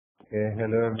Okay,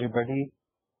 hello everybody.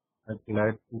 I'm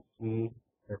glad to see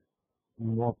that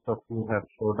most of you have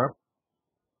showed up.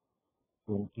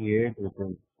 28, which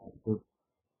is a good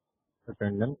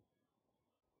attendance.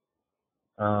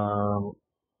 Um,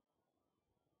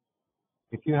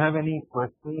 if you have any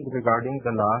questions regarding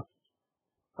the last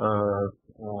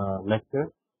lecture,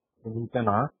 then you can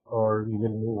ask, or we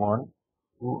will move on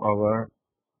to our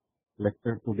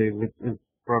lecture today, which is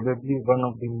probably one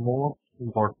of the most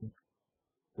important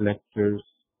lectures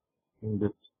in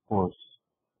this course.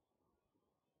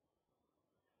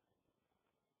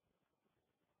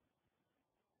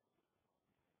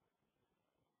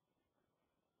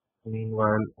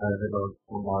 Meanwhile, I will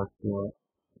also mark your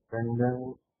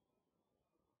attendance,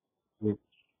 which,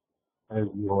 as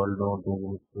you all know,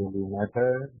 doesn't really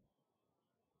matter.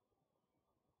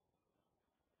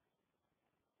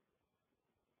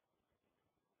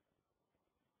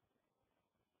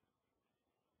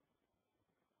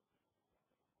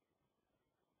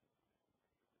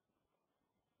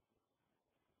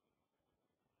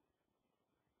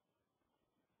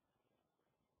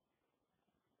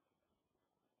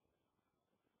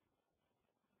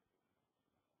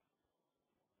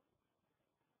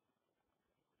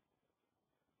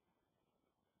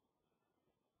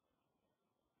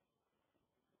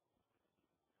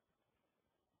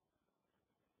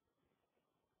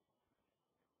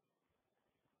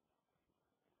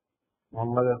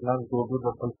 Muhammad Aslam, go to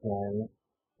the first line.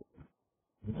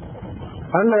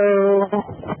 Hello.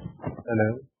 Hello.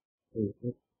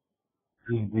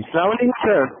 Ji Assalamualaikum,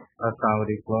 sir.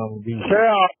 Assalamualaikum. Ji Sir,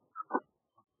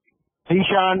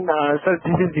 Zishan, sir,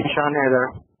 this is Zishan Heather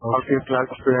of Okay. your class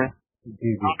student.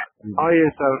 Ji ji ji How are you,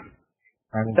 sir?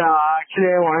 And So,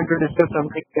 actually, I wanted to discuss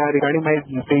something regarding my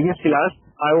previous class.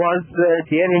 I was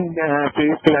there in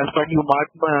previous class, but you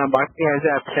marked me as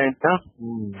absent. Huh?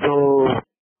 So,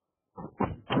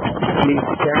 please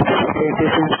check if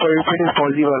it is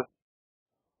possible.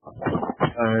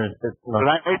 it's not.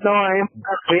 Right now, I am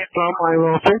away from my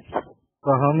office So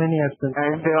how many absent?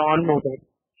 and on mobile.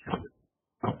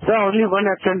 Sir, only one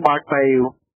absent marked by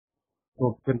you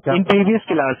So फिर क्या? in previous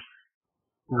class.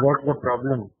 What's the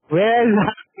problem? Well,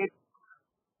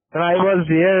 sir, I was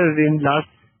there in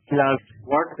last class.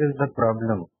 What is the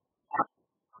problem?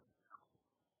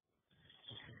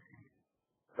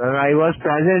 Sir, I was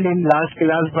present in last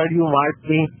class, but you marked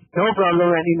me. No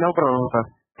problem, Annie. No problem, sir.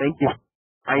 Thank you.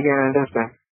 I can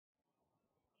understand.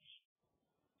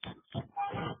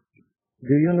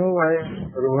 Do you know why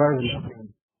Roha is laughing?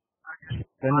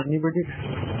 Can anybody?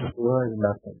 Roha is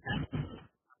laughing.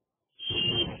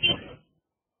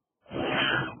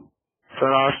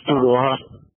 Sir, ask to Roha.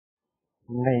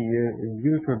 No,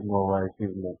 you should know why she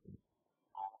is laughing.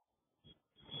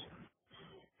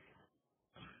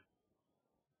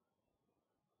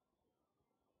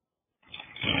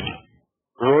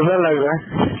 रोजा लग रहा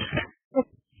है.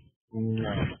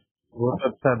 वो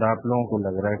सब शायद आप लोगों को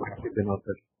लग रहा है काफी दिनों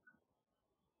तक.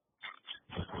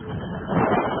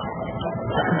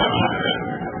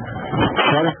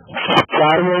 सर,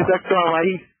 4 बजे तक तो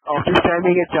हमारी ऑफिस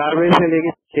टाइमिंग है. 4 बजे से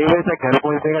लेके 6 बजे तक घर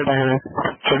पहुंचने का टाइम है.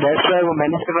 तो डेट्स वाई वो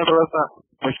मैनेज करना थोड़ा सा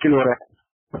मुश्किल हो रहा है.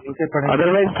 नीचे पढ़ेंगे.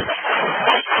 अदरवाइज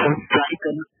ट्राई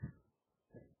करना.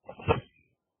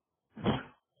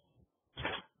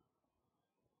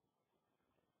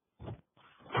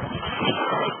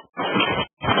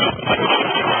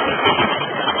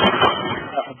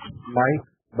 माइक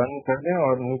बंद कर दें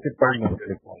और नीचे पढ़ लें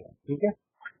लिखवाना. ठीक है.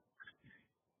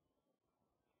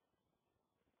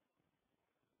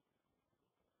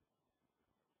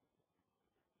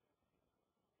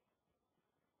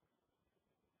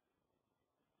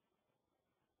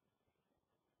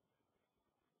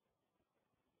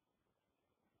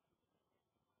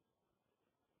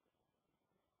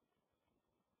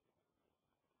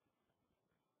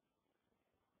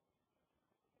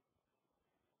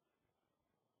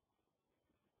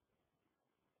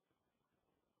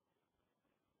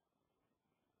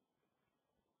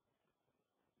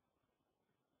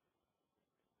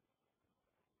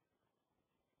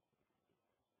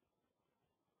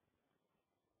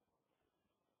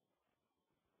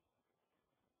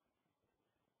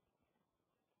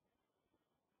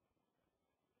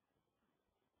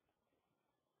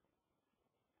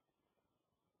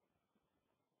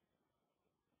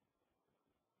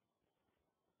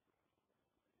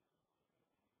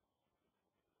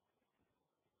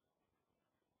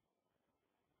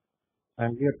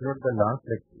 And we upload the last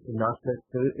lecture. The last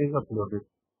lecture is uploaded.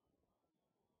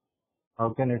 How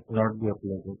can it not be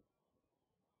uploaded?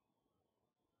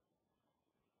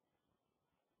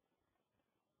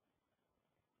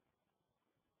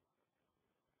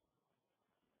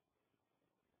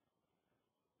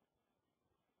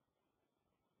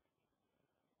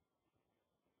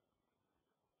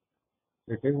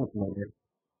 It is uploaded.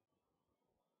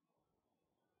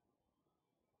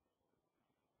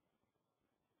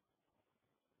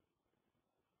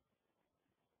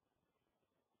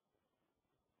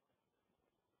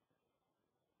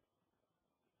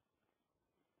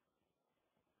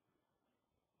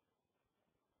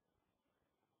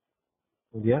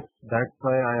 Yes, that's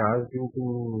why I asked you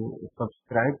to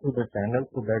subscribe to the channel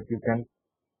so that you can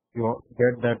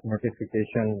get that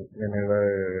notification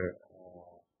whenever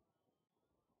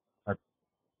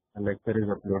a lecture is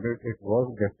uploaded. It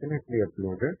was definitely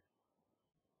uploaded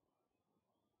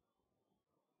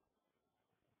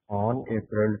on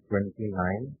April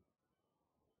 29.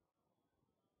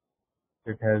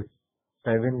 It has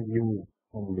 7 views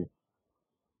only.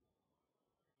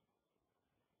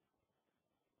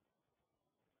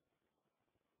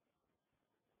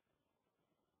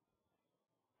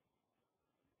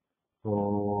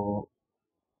 So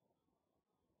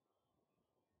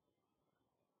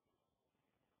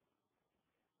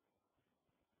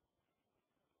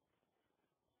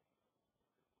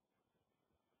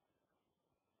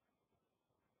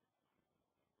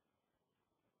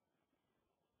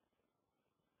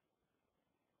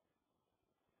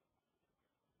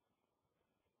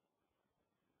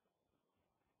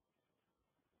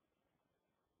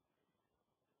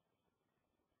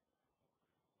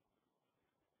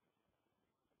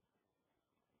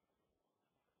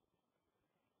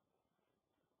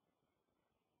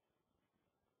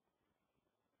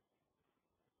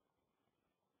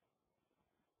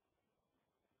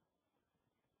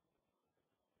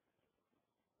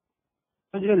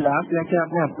तो जो last lecture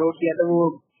आपने upload किया था वो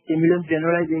stimulus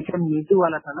generalisation Neetu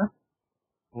वाला था ना?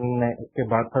 नहीं, उसके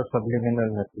बाद था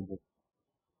subliminal messages.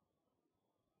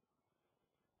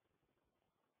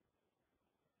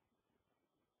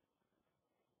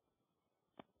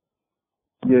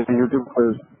 ये यूट्यूब पर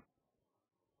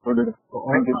अपलोडेड। तो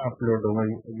और कहाँ अपलोड होगा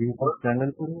यूट्यूब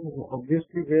चैनल पर?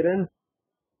 Obviously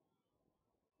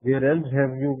where else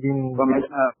have you been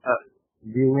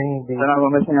viewing the? Sir आप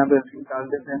हमेशा यहाँ पे लिंक डाल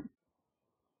देते हैं,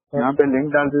 यहाँ पे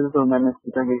लिंक डाल देते तो मैंने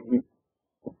सोचा कि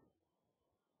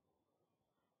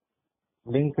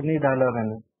लिंक नहीं डाला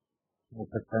मैंने, हो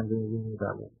सकता है लिंक भी नहीं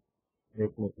डाला,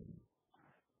 देखने के लिए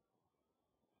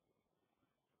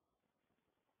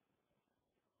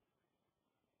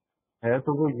है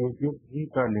तो वो यूट्यूब ही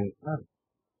का लिंक ना।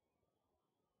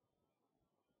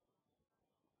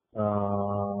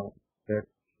 Let's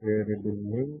share the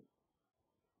link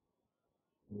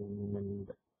and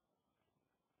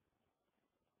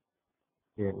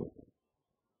share it.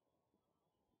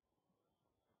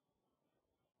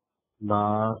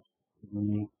 Last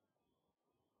week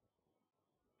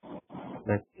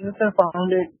sir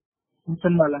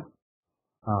foundation वाला।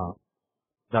 हाँ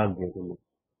डाल दिया तो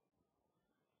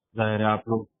जाहिर है आप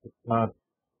लोग इतना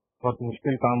बहुत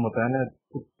मुश्किल काम होता है ना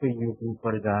खुद से यूट्यूब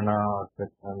पर जाना और चेक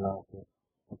करना, तो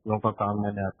आप लोगों का काम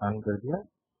मैंने आसान कर दिया,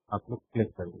 आप लोग क्लिक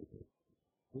कर दीजिए,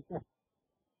 ठीक है।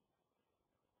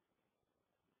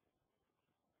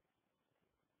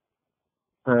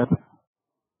 सर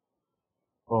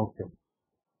ओके,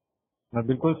 मैं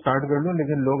बिल्कुल स्टार्ट कर लूँ,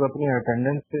 लेकिन लोग अपनी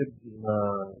अटेंडेंस से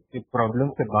की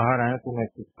प्रॉब्लम से बाहर आए तो मैं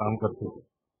कुछ काम करती हूँ।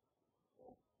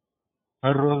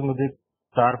 हर रोज मुझे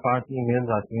 4-5 ईमेल्स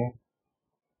आती हैं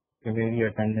कि मेरी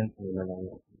अटेंडेंस नहीं लगाई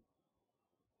जाती।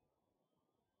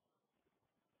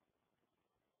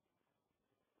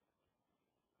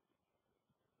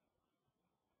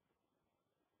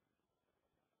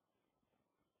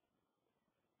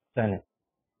 चले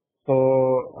तो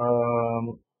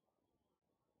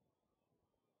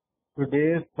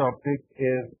today's topic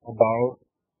is about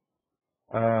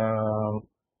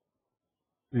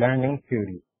learning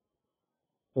theory.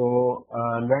 So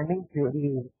learning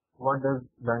theory, what does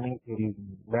learning theory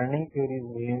mean? Learning theory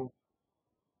means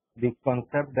the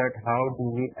concept that how do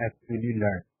we actually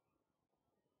learn.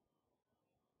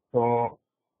 So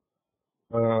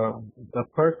the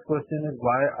first question is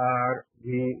why are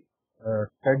we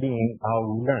studying how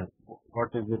we learn? What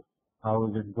is it? How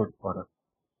is it good for us?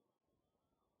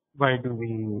 Why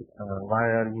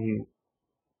are we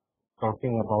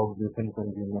talking about this in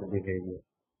consumer behavior?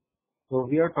 So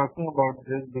we are talking about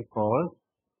this because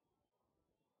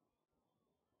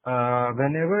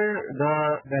whenever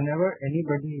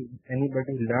anybody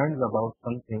learns about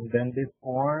something, then they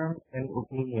form an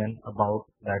opinion about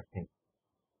that thing,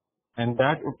 and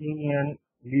that opinion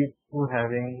leads to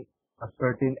having a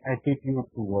certain attitude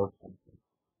towards something.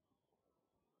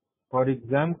 For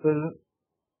example,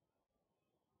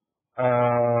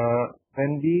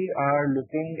 when we are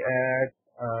looking at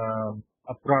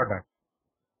a product,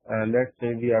 let's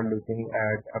say we are looking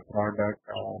at a product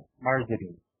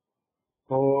margarine.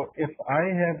 So if I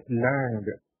have learned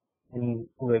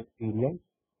through experience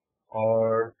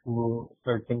or through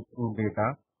searching through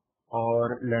data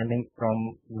or learning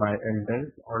from my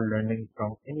elders or learning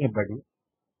from anybody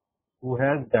who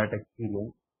has that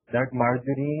experience, that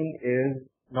margarine is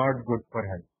not good for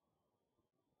health.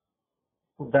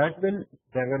 So that will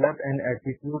develop an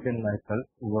attitude in myself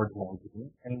towards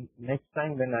margarine. And next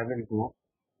time when I will go,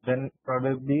 then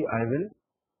probably I will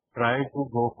try to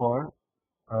go for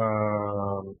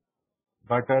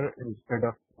butter instead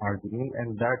of margarine,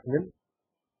 and that will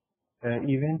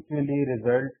eventually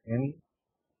result in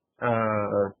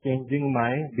changing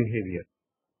my behavior,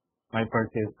 my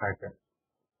purchase pattern.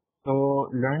 So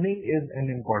learning is an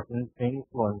important thing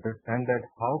to understand that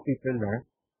how people learn,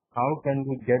 how can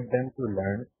we get them to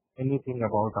learn anything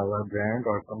about our brand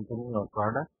or company or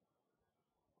product,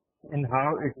 and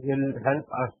how it will help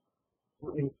us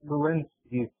to influence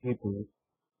these people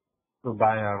to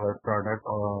buy our product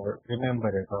or remember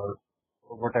it or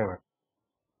whatever,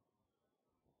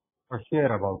 or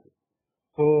share about it.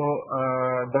 So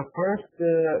the first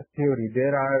theory,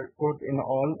 there are put in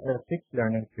all six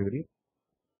learning theories.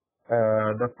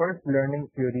 The first learning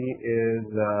theory is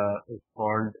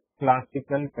called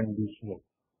classical conditioning.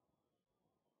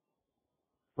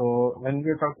 So when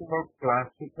we are talking about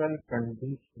classical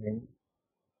conditioning,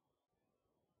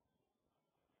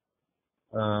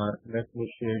 let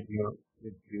me share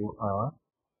with you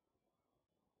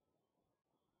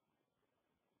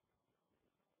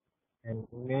an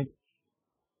image.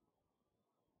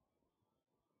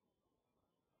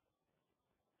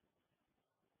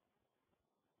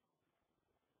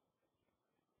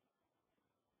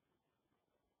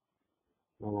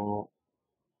 So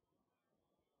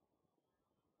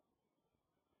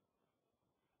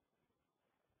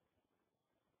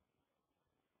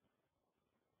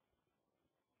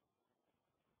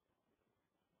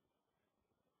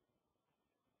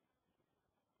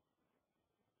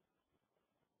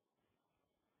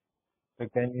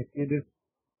can you see this?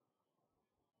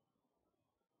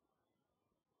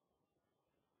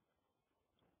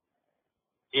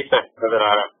 Ji sir नजर आ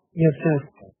रहा है. Yes, sir.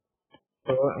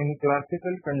 So in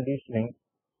classical conditioning,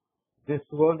 this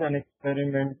was an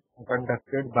experiment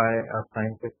conducted by a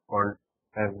scientist called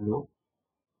Pavlov.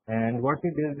 And what he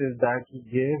did is that he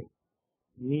gave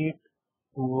meat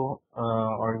to,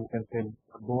 or you can say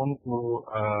bone to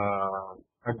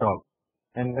a dog.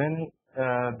 And when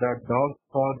the dog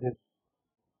saw this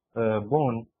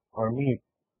bone or meat,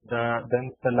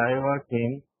 then saliva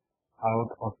came out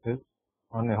of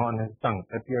on his tongue,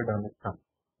 appeared on his tongue.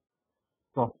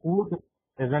 So food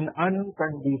is an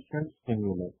unconditioned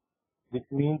stimulus, which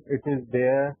means it is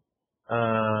there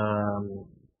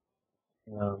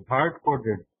hard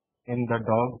coded in the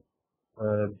dog's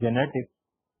genetics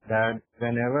that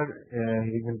whenever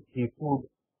he will see food,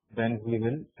 then he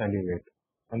will salivate.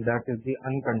 And that is the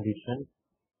unconditioned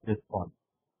response.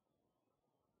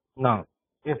 Now,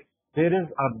 if there is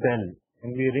a bell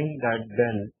and we ring that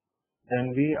bell,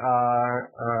 then we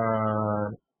are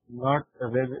not,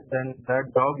 then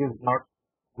that dog is not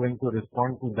going to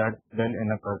respond to that bell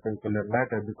in a particular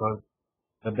matter because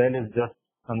the bell is just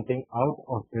something out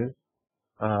of his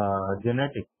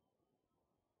genetics.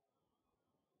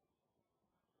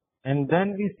 And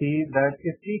then we see that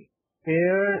if we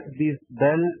pair this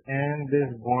bell and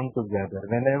this bone together,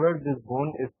 whenever this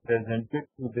bone is presented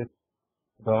to this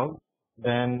dog,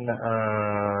 then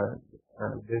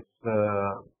this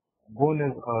bell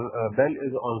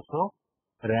is also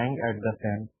rang at the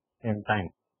same time.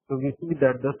 So we see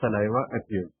that the saliva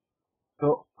appears.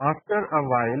 So after a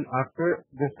while, after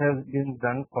this has been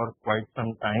done for quite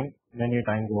some time, many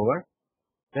times over,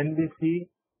 then we see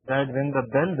that when the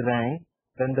bell rang,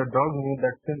 then the dog knew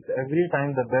that since every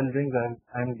time the bell rings,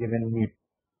 I am given meat.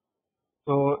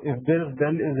 So if this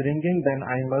bell is ringing, then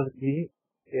I must be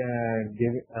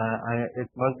it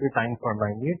must be time for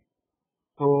my meat.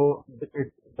 So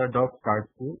the dog starts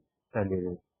to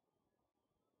salivate.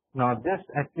 Now this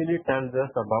actually tells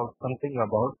us about something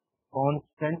about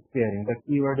constant pairing. The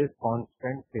keyword is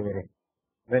constant pairing.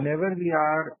 Whenever we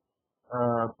are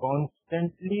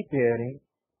constantly pairing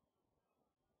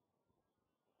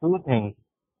two things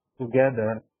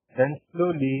together, then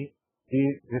slowly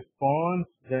the response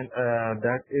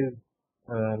that is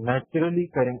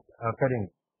naturally occurring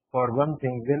for one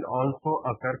thing will also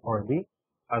occur for the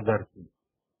other thing.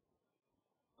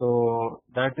 So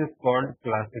that is called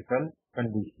classical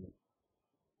conditioning.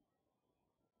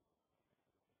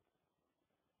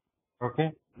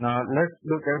 Okay. Now let's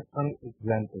look at some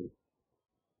examples.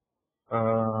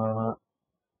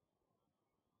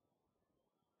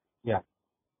 Yeah.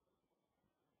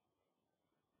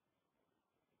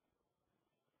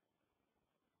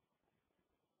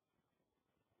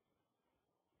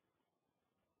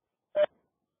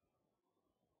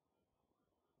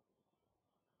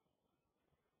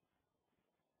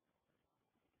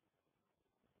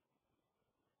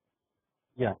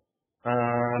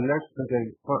 Let's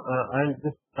okay. I'll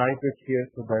just type it here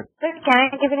so that Sir, can I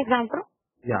give an example?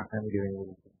 yeah, I'm giving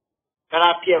you. Sir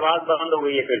आपकी आवाज बंद हो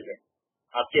गई है फिर से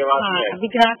आपकी आवाज नहीं आ We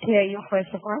cannot hear you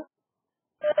first of all.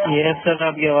 रही यस सर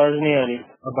आपकी आवाज नहीं आ रही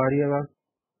अब आ रही है आवाज?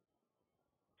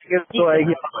 तो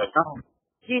आएगी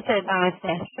जी sir,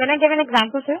 namaste. Can I give an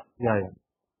example, sir? Yeah.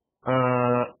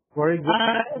 For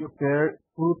example, you pair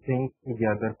two things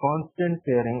together. Constant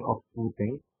pairing of two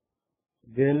things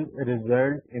will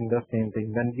result in the same thing.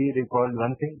 When we recall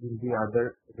one thing, then the other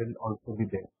will also be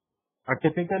there. A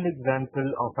typical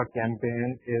example of a campaign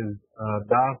is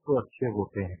दाग तो अच्छे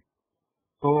होते हैं.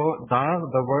 So दाग,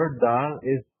 the word दाग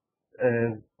is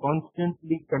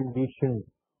constantly conditioned,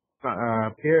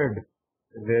 paired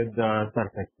with the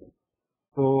surface.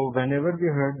 So whenever we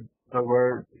hear the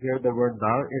word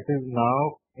daag, it is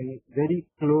now in very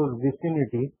close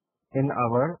vicinity in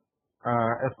our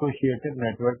associative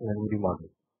network memory model,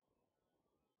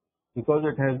 because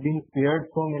it has been paired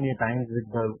so many times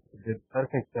with surf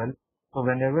excel. So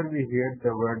whenever we hear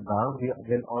the word daag, we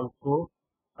will also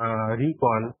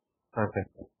recall surf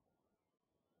excel.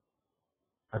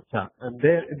 Acha.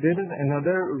 There is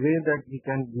another way that we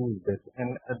can use this,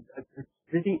 and it's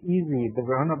pretty easy.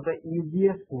 One of the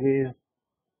easiest ways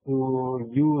to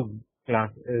use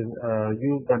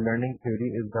use the learning theory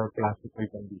is the classical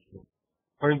conditioning.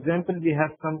 For example, we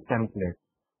have some templates.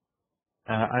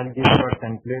 I'll give you a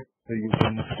template so you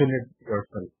can fill it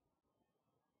yourself.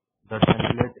 The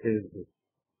template is this.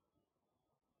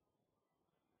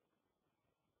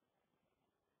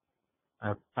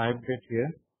 I've typed it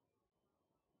here.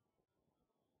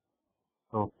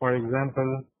 So, for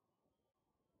example,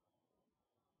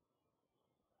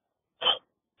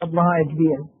 अब वहाँ H D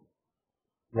है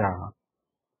yeah.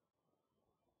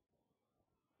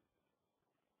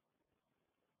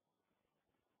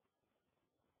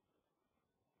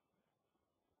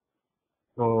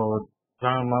 तो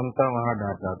जहाँ ममता वहाँ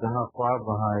data, जहाँ ख्वाब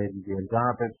वहाँ एलियल,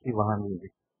 जहाँ पेप्सी वहाँ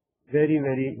म्यूजिक. Very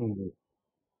very easy.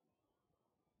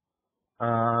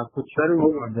 कुछ सर वो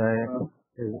हो जाए,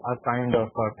 a kind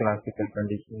of a classical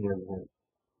conditioning as well.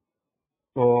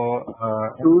 So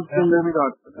shoes के लिए भी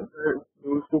काटते थे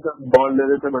शूज के साथ बॉल दे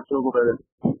देते बच्चों को पहले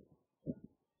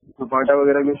दुपाटा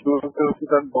वगैरह के शूज थे उसके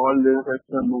साथ बॉल दे देते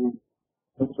एक्स्ट्रा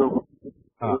बच्चों को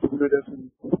हाँ,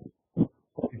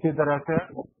 इसी तरह से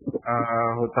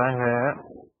होता है.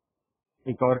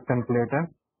 एक और टेम्पलेट है,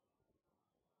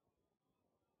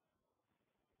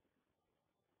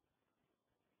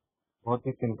 बहुत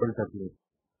ही simple template.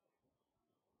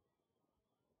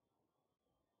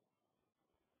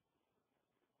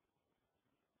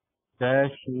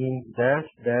 Dash dash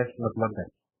dash मतलब है.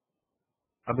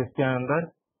 अब इसके अंदर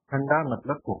ठंडा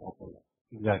मतलब Coca Cola.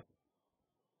 Exact.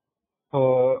 So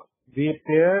we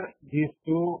pair these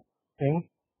two things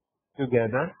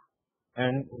together,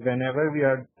 and whenever we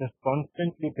are just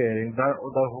constantly pairing,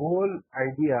 the whole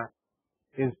idea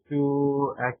is to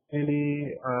actually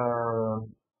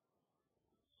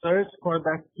search for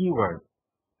that keyword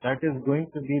that is going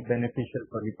to be beneficial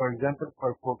for you. For example,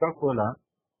 for Coca-Cola,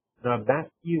 the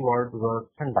best keyword was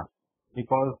thanda,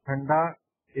 because thanda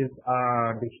is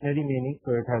a dictionary meaning,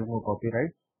 so it has no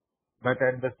copyright. But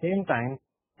at the same time,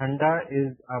 thanda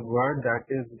is a word that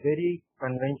is very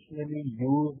conventionally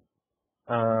used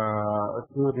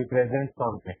to represent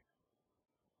subject.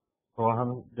 तो हम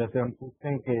जैसे हम पूछते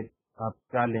हैं कि आप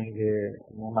क्या लेंगे,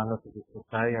 मानो तो किसको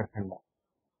चाय या ठंडा,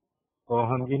 तो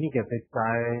हम ये नहीं कहते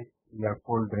चाय या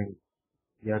कोल्ड ड्रिंक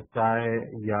या चाय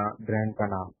या ब्रांड का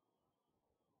नाम.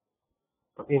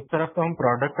 तो एक तरफ तो हम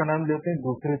प्रोडक्ट का नाम लेते हैं,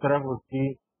 दूसरी तरफ उसकी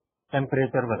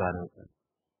टेम्परेचर बता रहे होते हैं,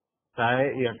 चाय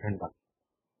या ठंडा.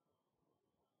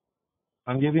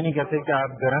 हम ये भी नहीं कहते कि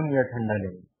आप गर्म या ठंडा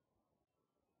लेंगे,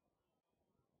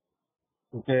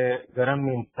 क्योंकि गर्म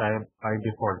मीन्स चाय बाई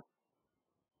डिफॉल्ट.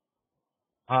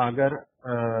 हाँ, अगर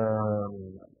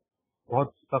बहुत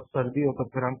सब सर्दी हो तो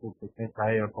फिर हम पूछ सकते हैं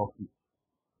चाय या कॉफी,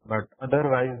 बट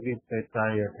अदरवाइज वी से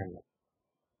चाय या ठंडा.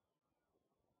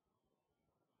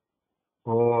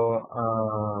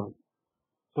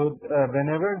 So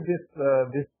whenever this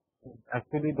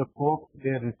actually the folks,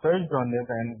 they researched on it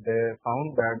and they found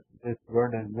that this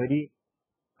word is very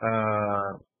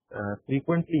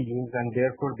frequently used, and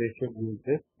therefore they should use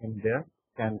this in their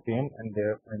campaign, and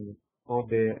so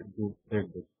they did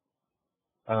this.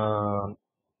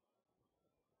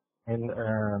 And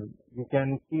you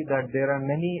can see that there are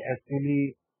many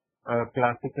actually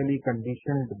classically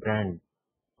conditioned brands.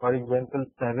 For example,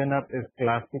 7-Up is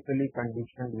classically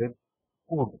conditioned with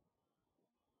food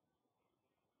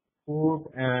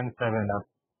and 7-Up.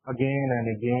 Again and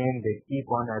again, they keep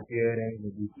on appearing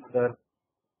with each other.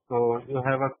 So you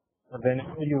have a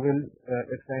whenever you will,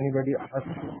 if anybody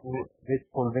asks you which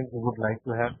cold drink you would like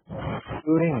to have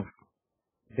during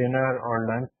dinner or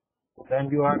lunch, then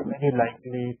you are very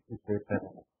likely to say 7.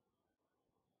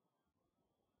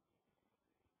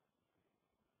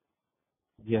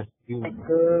 Yes, you Like,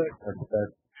 that's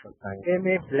the kind. they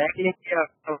may black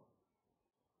liquor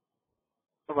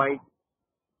white.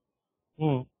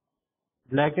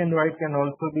 Black and white can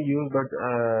also be used,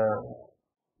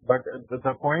 but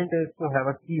the point is to have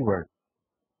a keyword.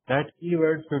 That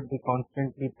keyword should be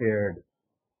constantly paired.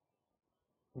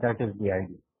 That is the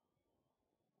idea.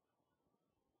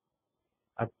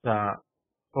 Acha.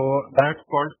 So that's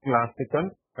called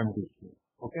classical conditioning.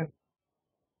 Okay.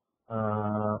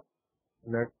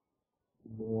 Let's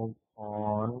move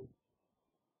on,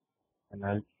 and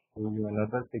I'll show you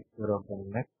another picture of the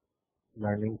next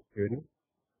learning theory.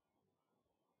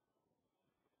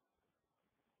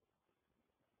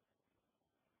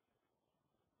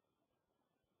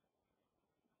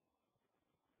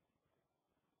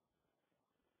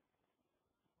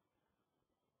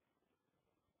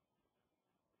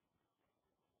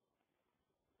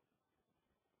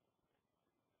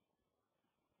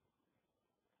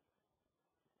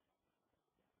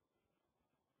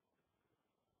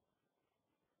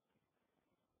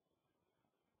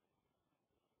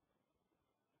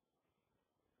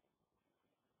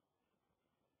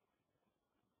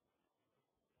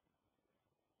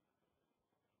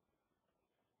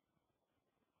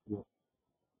 Yeah.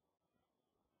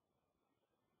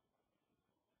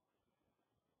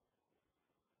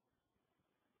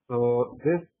 So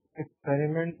this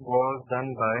experiment was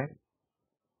done by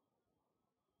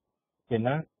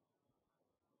Skinner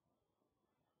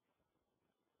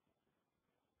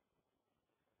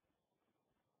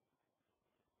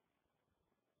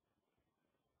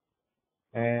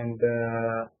and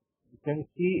you can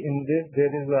see in this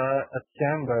there is a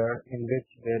chamber in which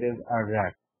there is a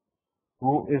rat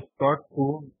who is taught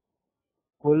to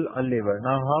pull a lever.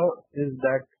 Now, how is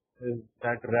that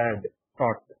rat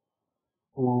taught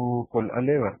to pull a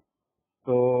lever?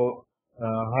 So,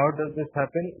 how does this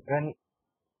happen? When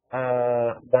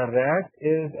the rat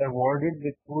is awarded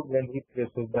with food when he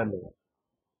presses the lever.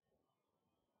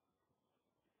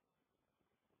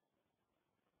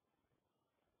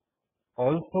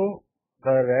 Also,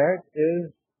 the rat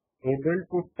is able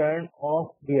to turn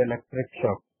off the electric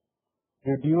shock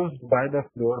produced by the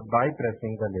floor by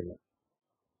pressing the lever.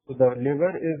 So the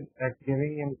lever is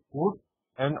giving him food,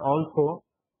 and also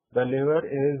the lever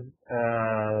is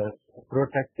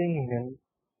protecting him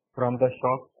from the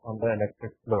shocks on the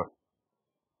electric floor.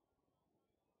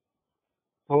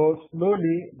 So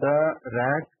slowly the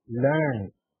rat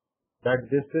learns that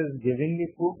this is giving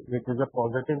me food, which is a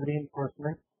positive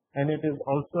reinforcement, and it is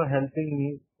also helping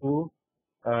me to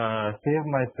save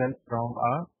myself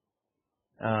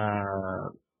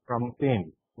from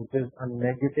pain, which is a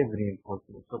negative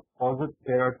reinforcement. So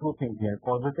there are two things here.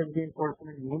 Positive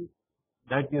reinforcement means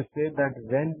that you say that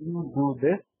when you do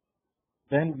this,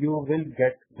 then you will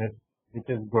get this, which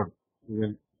is good. You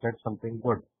will get something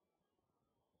good.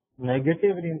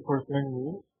 Negative reinforcement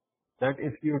means that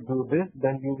if you do this,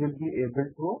 then you will be able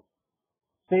to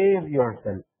save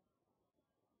yourself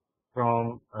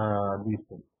from these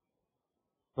things.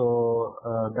 So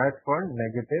that's called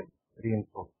negative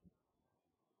reinforcement.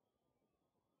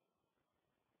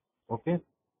 Okay.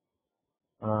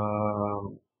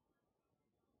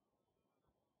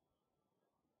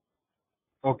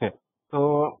 Okay.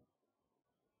 So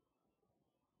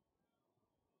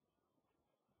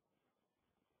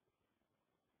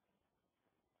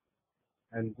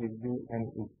I'll give you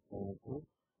an example.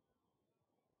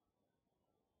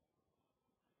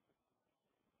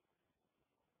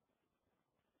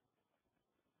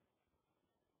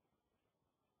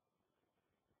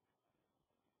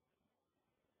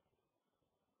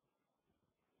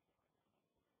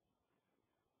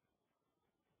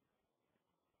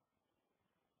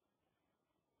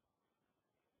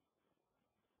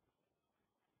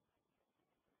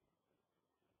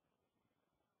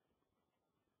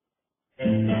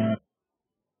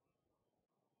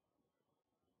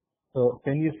 So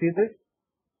can you see this?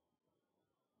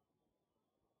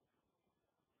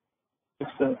 Yes,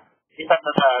 sir.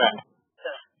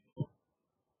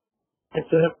 Yes,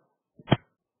 sir.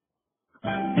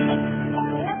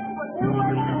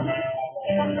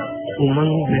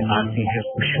 उमंग में आती है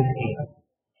खुशबू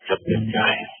जब मिल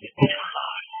जाए कुछ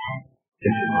खास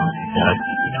जैसे मजेदार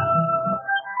गीता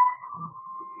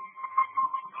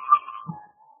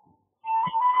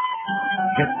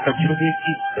या तजुर्बे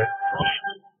की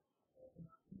रोशनी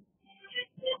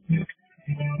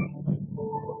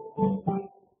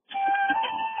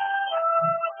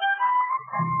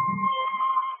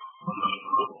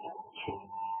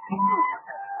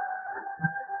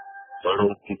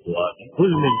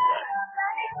घुल मिल जाए,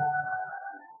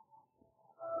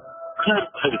 घर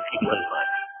भर की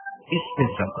मनमानी इसमें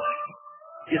समाए,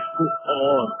 इसको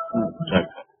और ऊंचा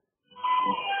कर,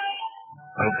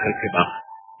 और घर के बाहर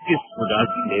किस खुदा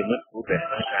की नेमत को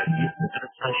बहना चाहिए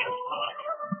कुदरत का शब्द,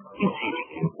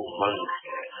 इसीलिए उमंग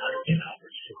है हर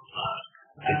गिरावट से पार,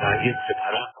 हिदायत से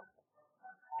भरा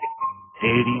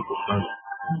तेरी उमंग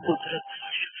कुदरत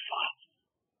का शब्द।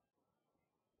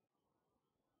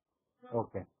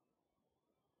 Okay.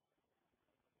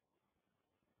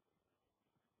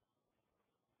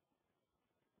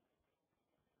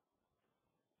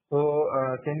 So,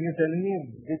 can you tell me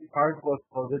which part was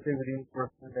positive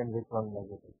reinforcement and which one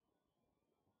negative?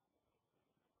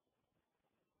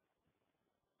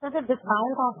 So the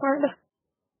discount offered.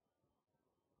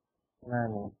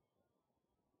 No.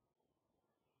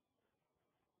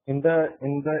 In the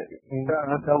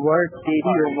word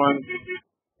तेरी उमंग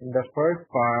in the first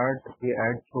part, the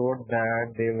ad showed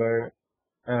that they were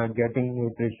getting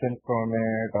nutrition from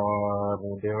it,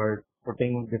 or they were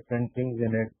putting different things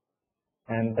in it,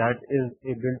 and that is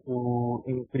able to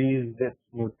increase this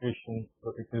nutrition,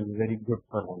 so it is very good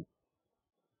for them.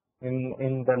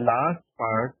 In the last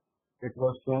part, it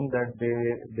was shown that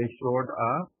they showed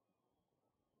a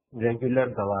regular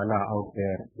gawala out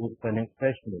there who's selling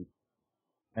fresh milk,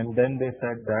 and then they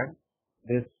said that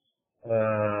this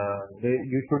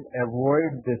you should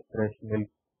avoid this fresh milk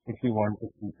if you want to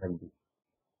keep healthy.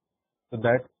 So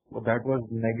that was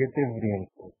negative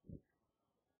reinforcement.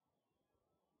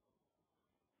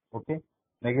 Okay,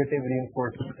 negative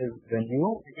reinforcement is when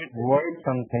you avoid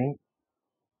something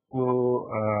to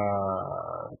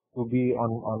be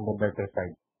on the better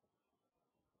side.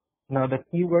 Now the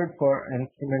key word for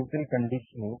instrumental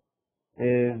conditioning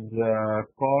is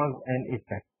cause and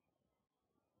effect,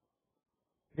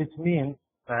 which means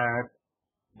that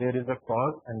there is a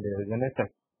cause and there is an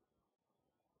effect.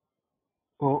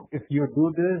 So if you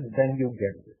do this, then you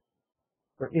get this.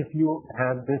 So if you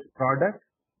have this product,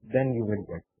 then you will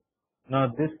get it. Now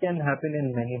this can happen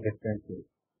in many different ways.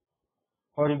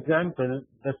 For example,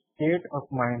 the state of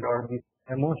mind or the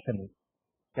emotion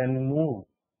can move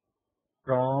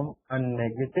from a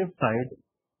negative side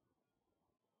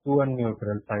to a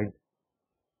neutral side.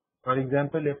 For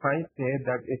example, if I say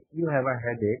that if you have a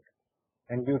headache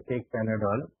and you take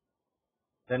Panadol,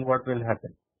 then what will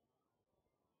happen?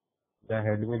 The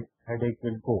headache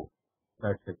will go.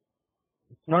 That's it.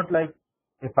 It's not like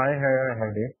if I have a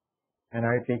headache and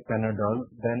I take Panadol,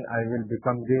 then I will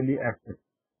become really active.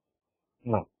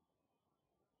 No.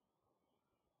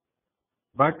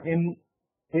 But in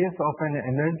case of an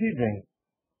energy drink,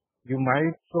 you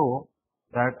might show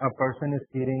that a person is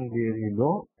feeling very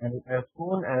low, and as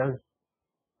soon as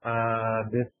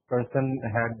this person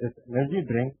had this energy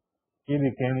drink, he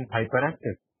became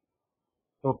hyperactive.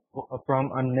 So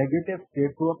from a negative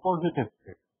state to a positive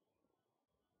state.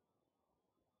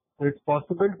 So it's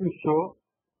possible to show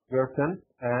yourself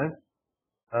as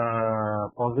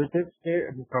positive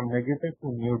state from negative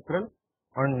to neutral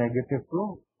or negative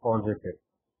to positive.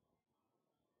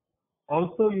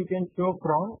 Also, you can show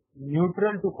from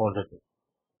neutral to positive.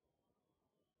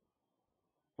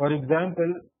 For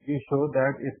example, you show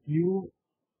that if you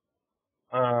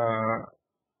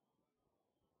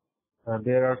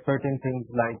there are certain things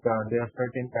like there are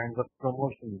certain kinds of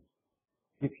promotions.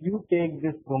 If you take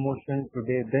this promotion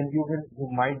today, then you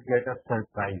might get a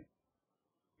surprise.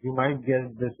 You might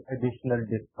get this additional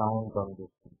discount on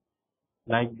this thing.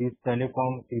 Like these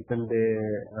telecom people,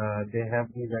 they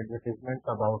have these advertisements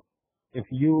about if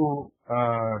you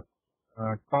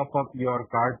top up your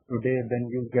card today, then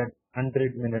you get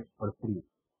 100 minutes for free.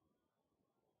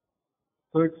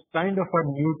 So it's kind of a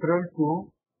neutral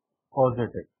to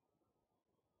positive.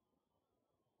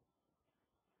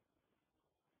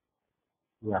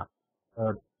 Yeah.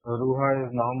 Ruha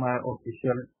is now my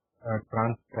official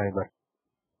transcriber.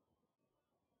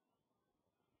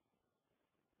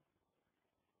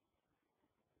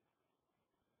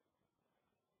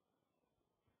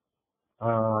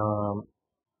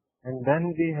 And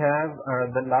then we have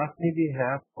lastly we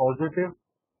have positive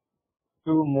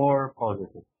to more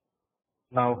positive.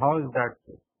 Now, how is that?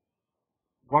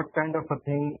 What kind of a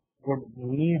thing would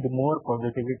need more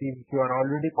positivity? If you are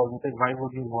already positive, why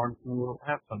would you want to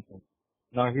have something?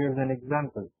 Now, here's an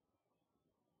example.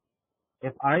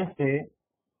 If I say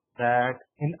that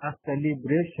in a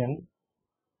celebration,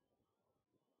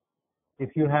 if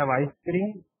you have ice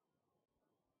cream,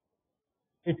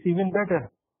 it's even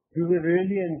better. You will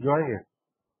really enjoy it.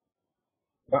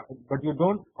 But you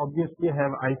don't obviously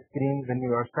have ice cream when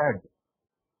you are sad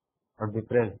or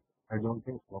depressed. I don't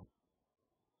think so.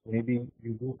 Maybe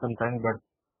you do sometimes, but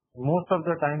Most of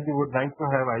the time you would like to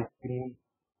have ice cream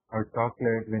or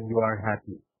chocolate when you are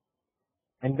happy,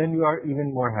 and then you are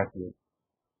even more happy.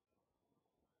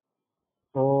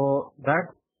 So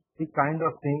that's the kind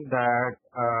of thing that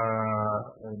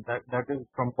is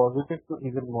from positive to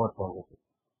even more positive.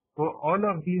 So all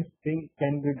of these things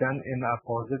can be done in a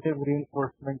positive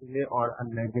reinforcement way or a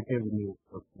negative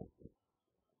reinforcement way.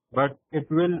 But it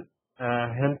will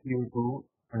help you to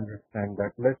understand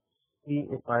that. Let's see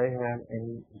if I have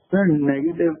any. Sir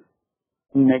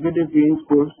negative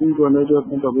reinforcement वाला जो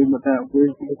आपने topic बताया आपको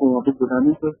इसको वापस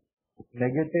बताना sir.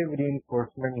 Negative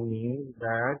reinforcement means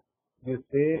that you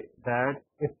say that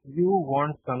if you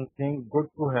want something good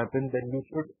to happen, then you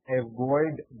should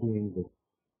avoid doing this.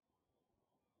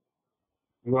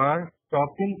 You are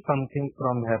stopping something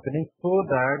from happening so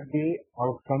that the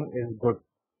outcome is good.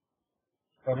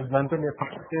 For example, if I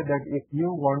say that if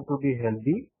you want to be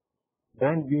healthy,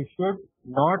 then you should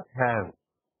not have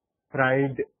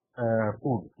fried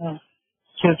food.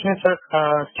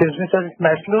 Excuse me sir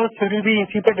Maslow theory भी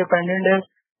इसी पे dependent है.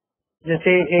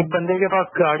 जैसे एक बंदे के पास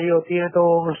गाड़ी होती है तो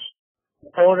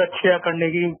और अच्छा करने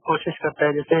की कोशिश करता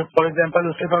है. जैसे फॉर एग्जांपल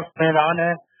उसके पास मैदान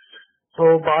है तो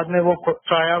बाद में वो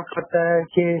ट्राई आउट करता है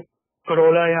कि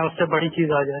करोला या उससे बड़ी चीज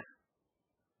आ जाए.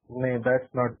 No, that's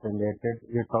not related.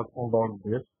 We're talking about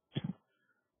this.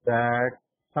 That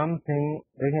something,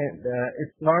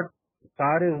 it's not,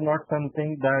 car is not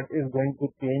something that is going to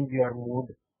change your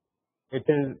mood. It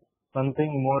is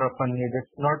something more of a need.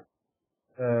 It's not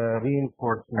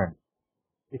reinforcement.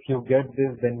 If you get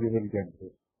this, then you will get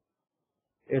this.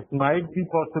 It might be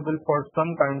possible for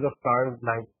some kinds of cars,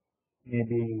 like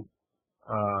maybe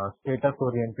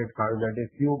status-oriented cars, that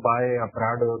if you buy a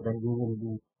Prado, then you will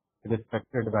be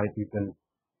respected by people.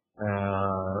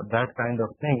 That kind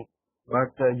of thing.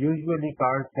 But usually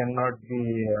cars cannot be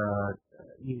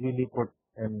easily put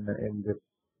in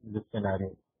this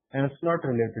scenario, and it's not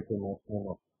related to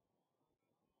most,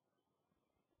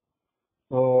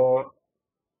 So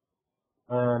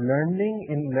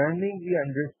in learning we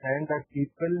understand that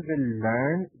people will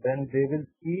learn, then they will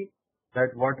see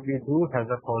that what we do has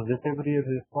a positive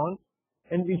response,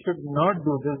 and we should not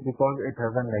do this because it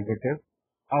has a negative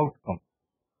outcome.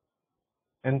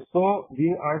 And so we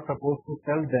are supposed to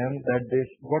tell them that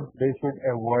what they should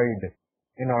avoid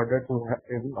in order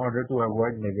to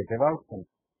avoid negative outcomes.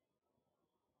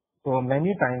 So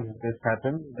many times this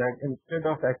happens that instead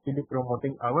of actually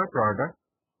promoting our product,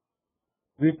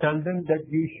 we tell them that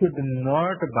you should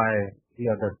not buy the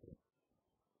other thing.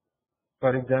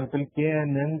 For example,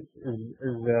 K&N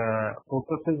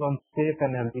focuses on safe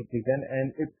and healthy chicken,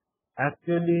 and it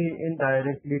actually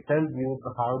indirectly tells you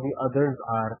how the others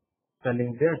are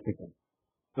selling their chicken.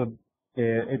 So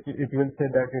it will say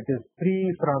that it is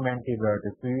free from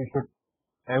antibiotics. So you should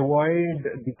avoid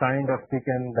the kind of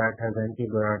chicken that has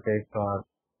antibiotics or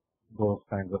those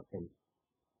kinds of things.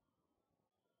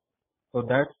 So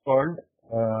that's called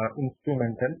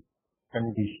instrumental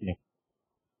conditioning.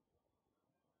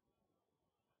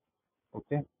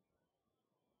 Okay.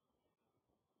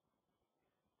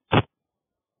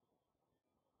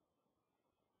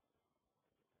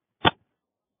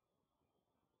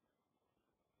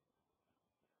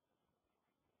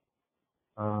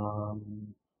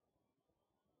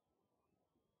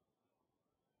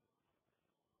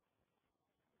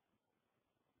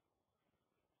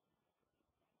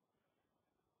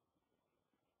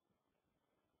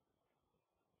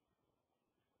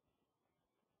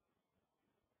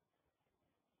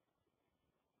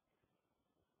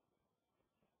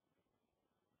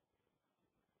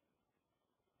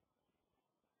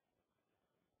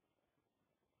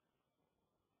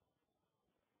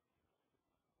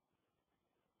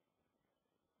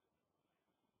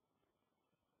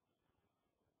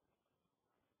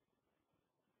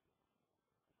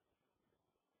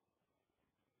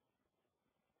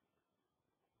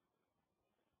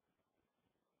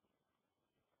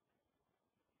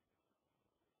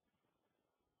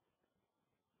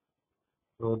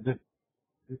 So this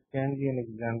can be an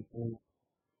example.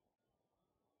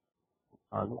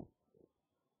 Hello.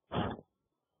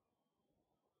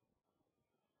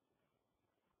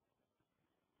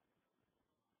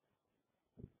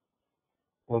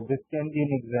 So this can be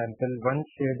an example. One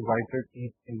shared whiter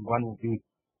teeth in 1 week.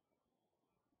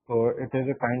 So it is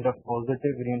a kind of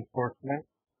positive reinforcement,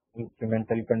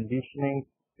 instrumental conditioning.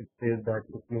 It says that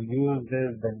if you use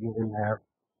this, then you will have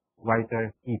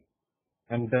whiter teeth.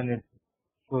 And then it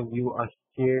shows you a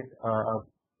shade,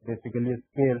 basically a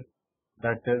scale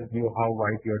that tells you how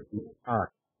white your teeth are.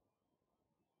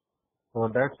 So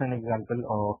that's an example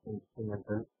of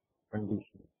instrumental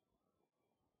conditioning.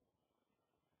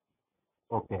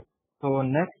 Okay. So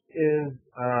next is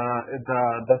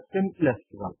the simplest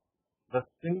one. The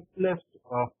simplest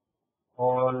of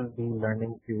all the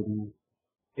learning theories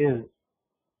is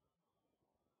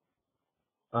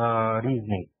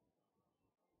reasoning.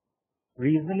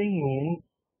 Reasoning means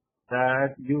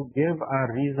that you give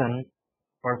a reason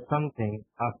for something,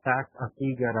 a fact, a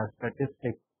figure, a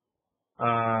statistic,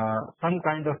 some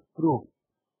kind of proof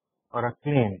or a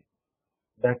claim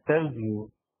that tells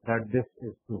you that this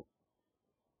is true.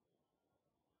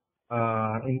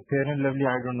 In Fair and Lovely,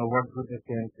 I don't know what would they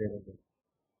say in Fair and Lovely.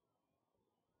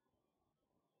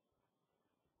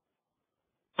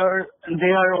 Sir,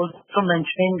 they are also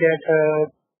mentioning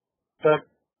that the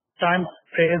time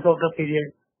phase of the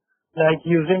period, like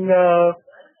using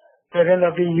fair and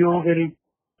lovely, you will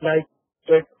like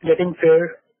getting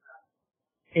fair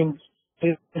in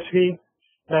this week.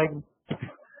 Like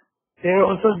they are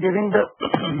also giving the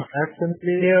That's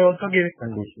simply they are also giving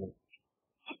conditional.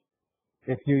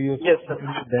 If you use yes sir.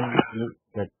 then you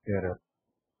get error.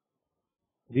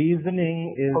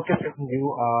 Reasoning is Okay sir.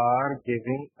 you are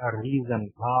giving a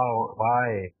reason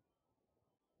why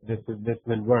this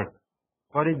will work.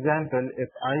 For example, if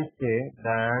I say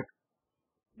that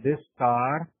this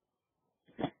car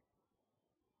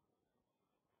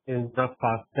is the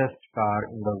fastest car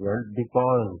in the world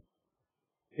because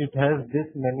it has this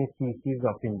many cc's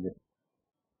of engine.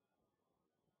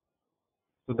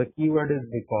 So the keyword is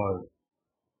because.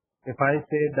 If I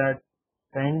say that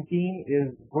Pantene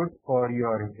is good for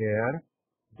your hair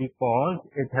because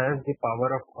it has the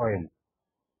power of oil.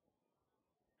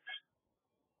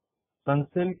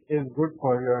 Sunsilk is good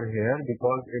for your hair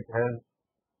because it has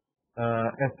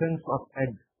essence of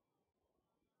egg.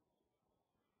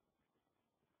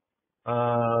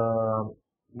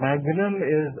 Magnum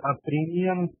is a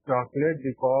premium chocolate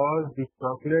because the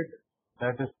chocolate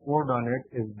that is poured on it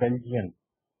is Belgian.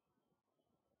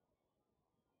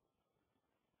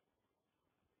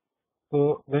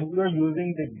 So when you are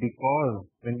using the because,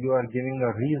 when you are giving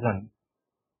a reason,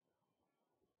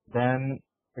 then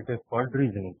it is called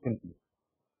reasoning simply.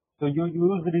 So you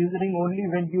use reasoning only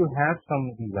when you have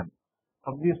some reason.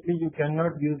 Obviously, you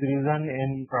cannot use reason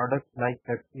in products like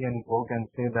Pepsi and Coke and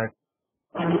say that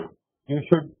you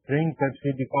should drink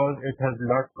Pepsi because it has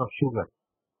lots of sugar.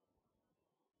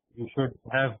 You should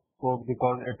have Coke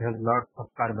because it has lots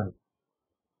of carbon.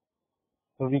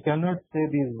 So we cannot say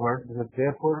these words.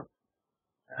 Therefore,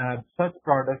 such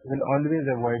products will always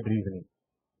avoid reasoning.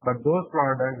 But those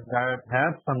products that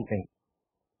have something,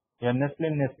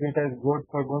 Nesvita is good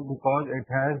because it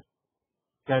has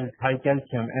high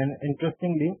calcium. And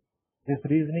interestingly, this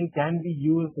reasoning can be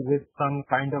used with some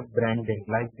kind of branding,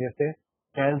 like they say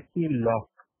Calci-Lock.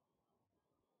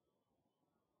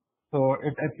 So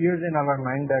it appears in our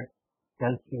mind that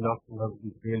Calci-Lock must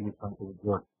be really something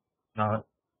good. Now,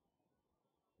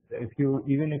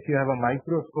 even if you have a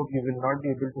microscope, you will not be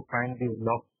able to find these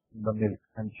locks in the milk,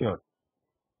 I'm sure.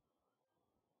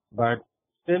 But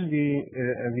still we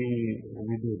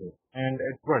do this, and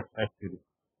it works actually.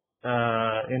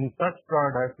 In such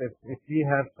products, if we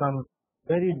have some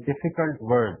very difficult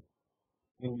words,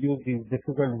 we use these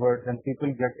difficult words, and people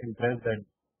get impressed that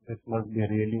this must be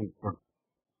really good,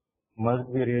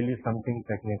 must be really something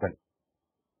technical.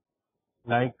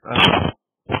 Like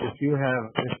if you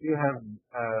have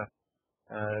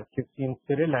seen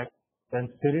Cyrillac, then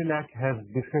Cyrillac has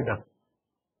bifidus.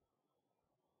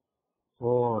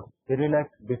 So Cyrillac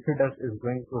bifidus is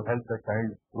going to help the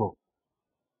child grow.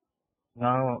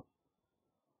 Now,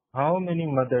 how many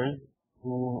mothers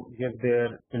who give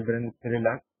their children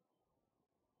Cyrillac,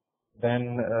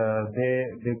 then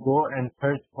they go and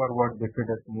search for what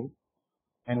bifidus means,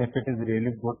 and if it is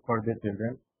really good for their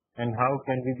children, and how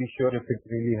can we be sure if it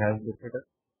really has bifidus?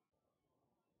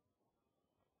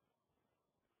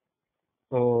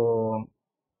 So,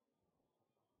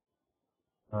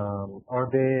 or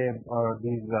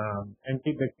these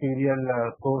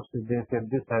antibacterial sources, they say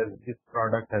this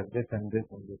product has this and this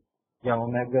and this. Yeah,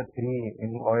 omega-3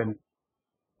 in oil.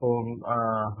 So,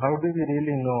 how do we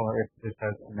really know if this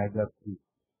has omega-3?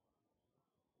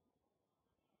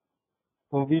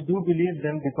 So we do believe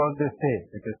them because they say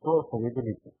it is so we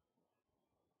believe them.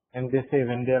 And they say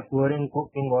when they are pouring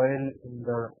cooking oil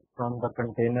from the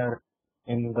container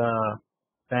in the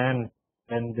pan,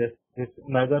 then this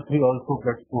omega-3 also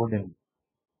gets poured in.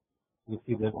 You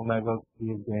see that omega-3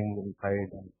 is going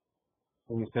inside, and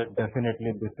so we said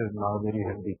definitely this is now very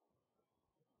healthy.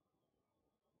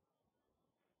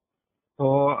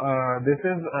 So this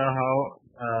is how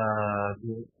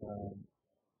the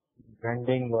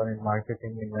branding or in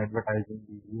marketing, in advertising,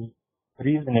 we use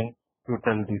reasoning to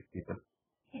tell these people.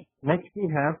 Next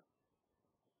we have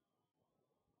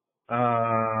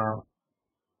uh,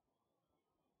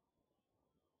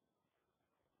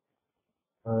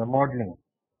 modeling.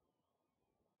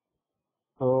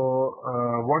 So,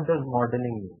 what does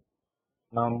modeling mean?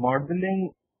 Now,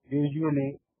 modeling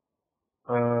usually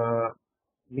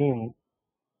means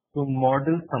to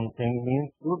model something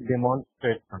means to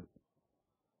demonstrate something.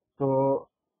 So,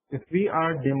 if we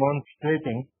are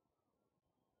demonstrating,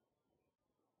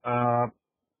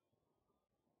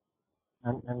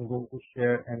 I'm going to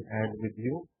share an ad with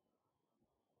you.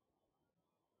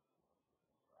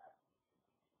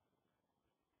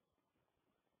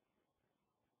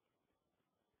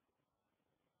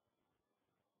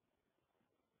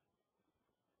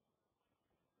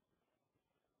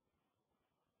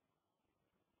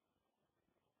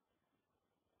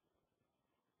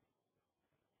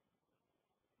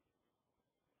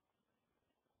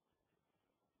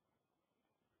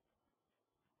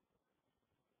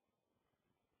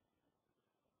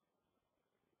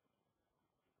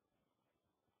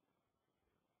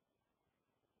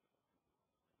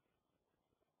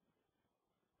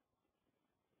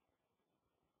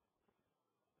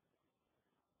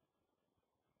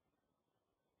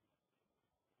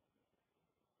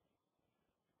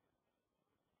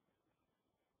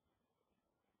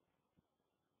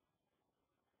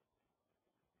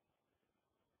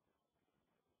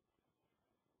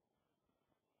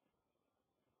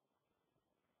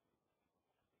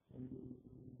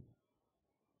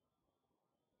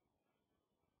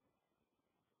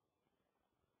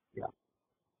 Yeah.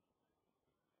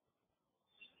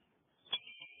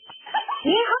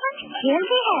 ये हम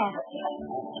खेलते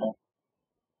हैं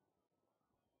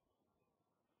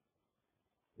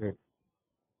Great.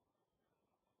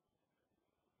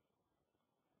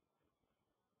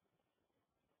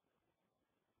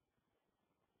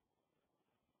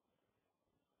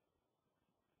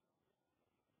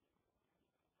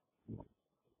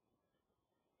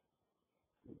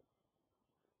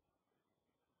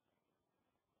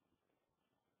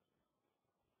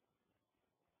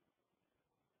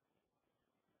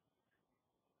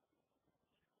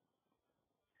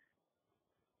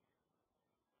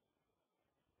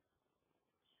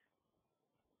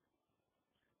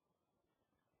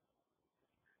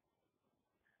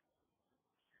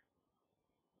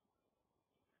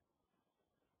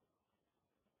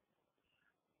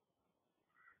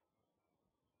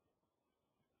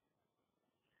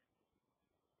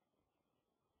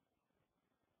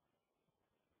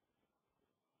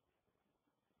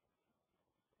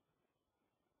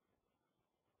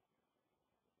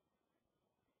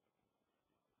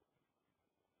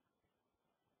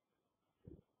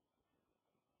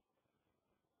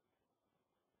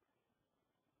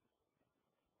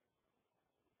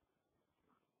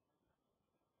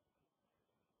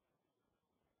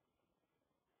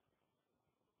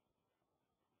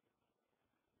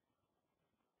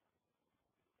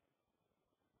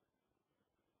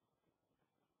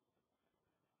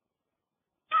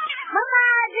 मम्मा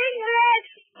English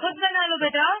खुद बना लो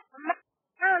बेटा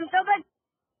हम तो बच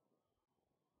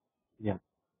Yeah.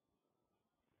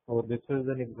 So, this is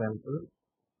an example.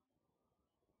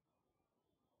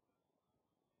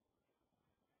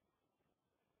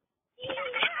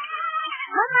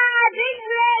 Mamma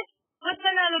English खुद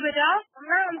बना लो बेटा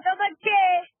हम तो बच्चे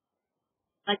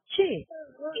अच्छे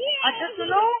अच्छा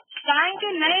सुनो टाइम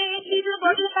के नए 1 लीटर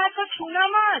बॉटल पैक को छूना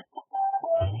मत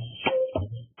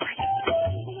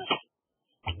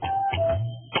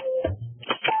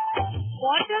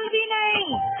बॉटल भी नहीं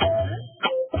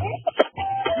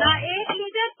ना 1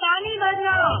 लीटर पानी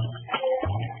भरना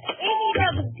 1 लीटर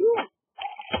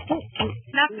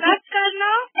ना कट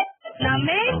करना ना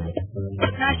मिक्स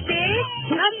ना शेक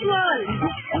ना swirl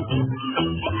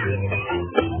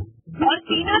और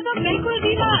पीना तो बिल्कुल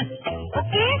भी मत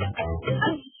ओके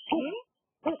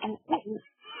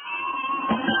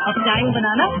अब टाइम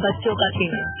बनाना बच्चों का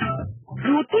खेल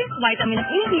रोटे विटामिन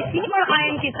ए बी सी और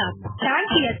आयरन के साथ टाइम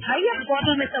की अच्छाई अब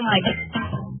बॉटल में समाई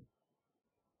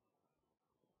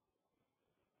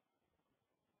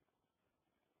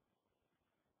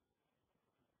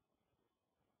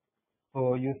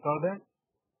So, you saw that?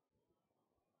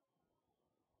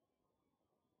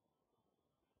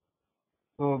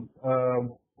 So,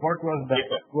 what was that?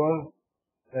 It was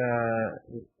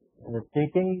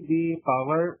taking the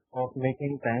power of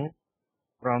making tanks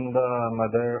from the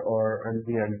mother or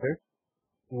the elders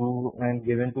and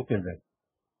given to children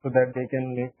so that they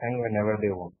can make tank whenever they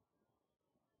want.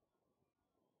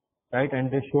 Right?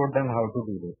 And they showed them how to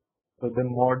do this. So, they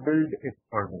modeled it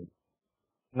for them.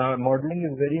 Now, modeling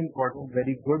is very important,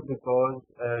 very good because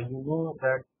you know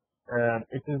that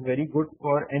it is very good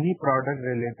for any product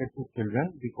related to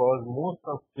children because most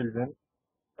of children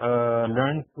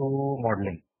learn through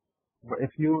modeling. But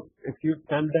if you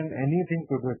tell them anything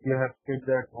to do, if you have kids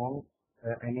at home,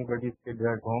 anybody's kids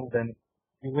at home, then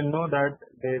you will know that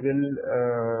they will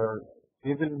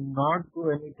not do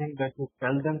anything that you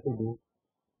tell them to do,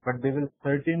 but they will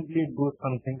certainly do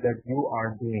something that you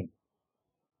are doing.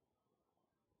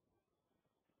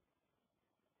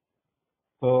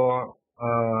 So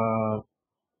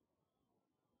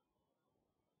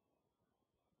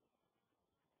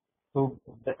so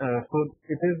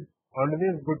it is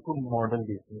always good to model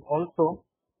these things. Also,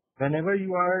 whenever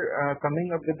you are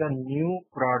coming up with a new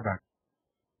product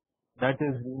that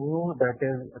is new, that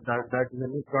is a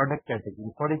new product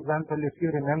category. For example, if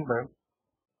you remember,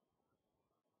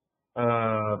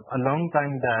 a long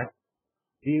time back,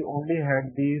 we only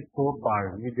had these soap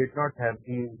bars. We did not have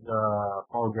these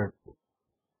powders.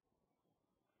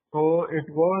 So it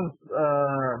was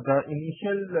the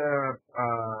initial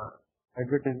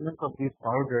advertisement of these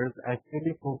powders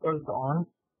actually focused on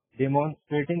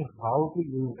demonstrating how to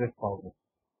use this powder.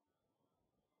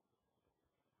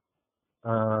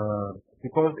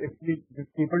 Because if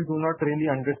people do not really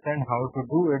understand how to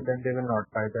do it, then they will not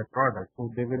buy that product.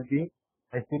 So they will be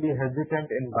actually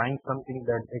hesitant in buying something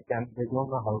that they don't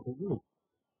know how to use.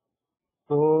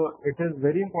 So it is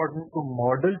very important to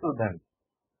model to them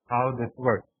how this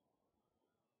works.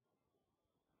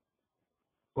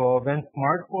 So when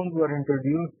smartphones were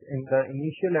introduced in the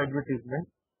initial advertisement,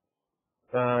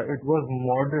 it was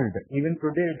modeled. Even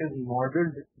today, it is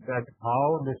modeled that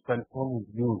how this cell phone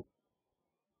is used.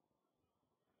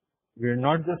 We are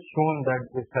not just shown that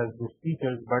this has these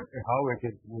features, but how it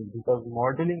is used, because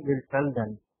modeling will tell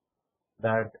them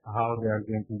that how they are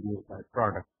going to use that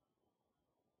product.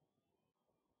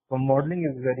 So modeling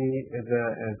is a very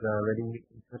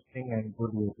interesting and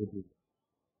good way to do it.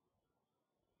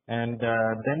 And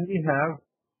then we have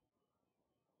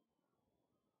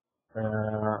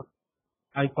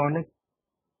iconic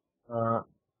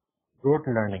rote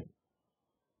learning.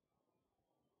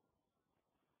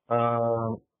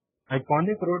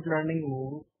 Iconic rote learning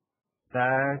means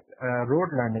that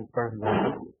rote learning per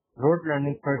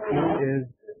se is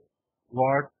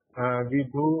what we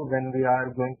do when we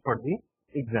are going for the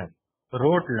exam.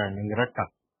 Rote learning,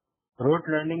 ratta. Rote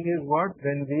learning is what?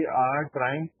 When we are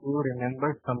trying to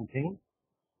remember something.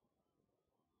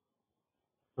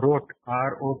 Rote,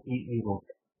 R-O-T-E, rote.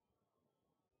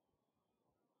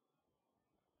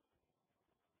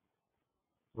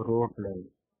 Rote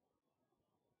learning.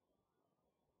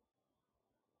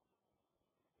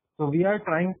 So we are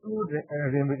trying to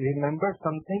remember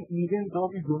something even though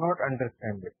we do not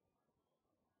understand it.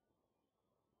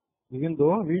 Even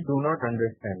though we do not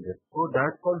understand it. So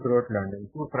that's called rote learning.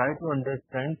 To try to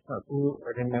understand, to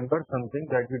remember something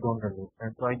that we don't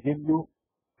understand. So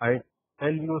I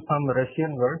tell you some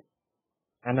Russian words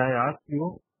and I ask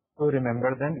you to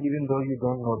remember them even though you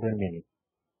don't know their meaning.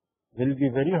 It will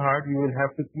be very hard. You will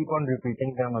have to keep on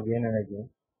repeating them again and again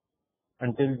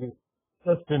until you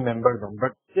just remember them.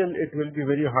 But still it will be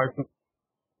very hard to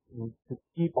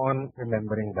keep on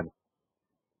remembering them.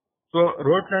 So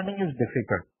rote learning is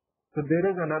difficult. So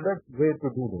there is another way to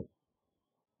do this,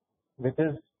 which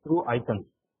is through icons.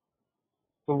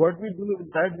 So what we do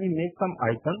is that we make some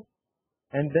icons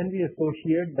and then we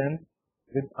associate them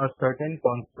with a certain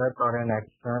concept or an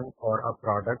action or a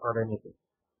product or anything.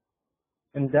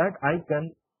 And that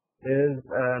icon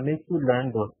makes you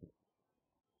learn those things.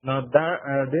 Now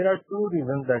there are two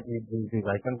reasons that we use these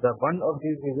icons. One of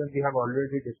these reasons we have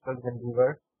already discussed when we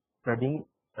were studying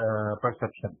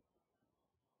perception.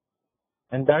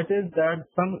 And that is that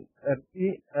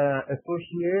we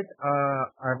associate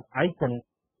an icon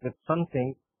with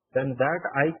something, then that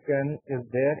icon is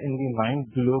there in the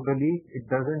mind globally. It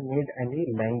doesn't need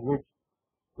any language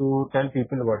to tell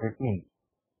people what it means.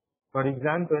 For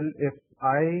example, if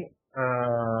I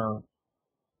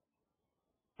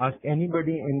ask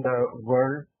anybody in the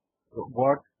world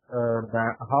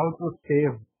how to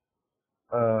save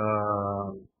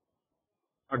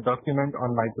a document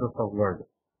on Microsoft Word,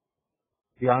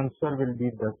 the answer will be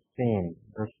the same.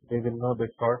 They will know the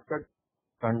shortcut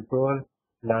Control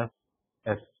plus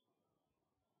S.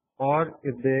 Or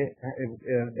if they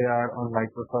are on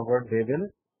Microsoft Word,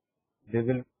 they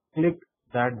will click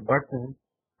that button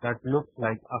that looks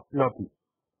like a floppy,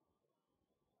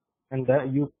 and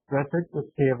you press it to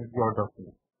save your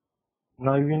document.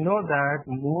 Now we know that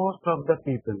most of the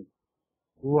people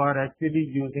who are actually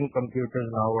using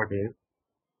computers nowadays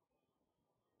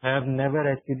have never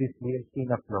actually seen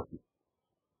a floppy.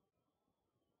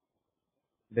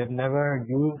 They've never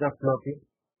used a floppy.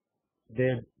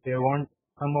 they want,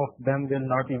 some of them will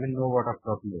not even know what a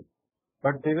floppy is,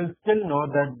 but they will still know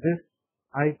that this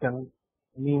icon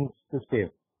means to save.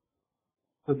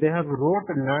 So they have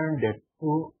learned it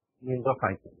through means of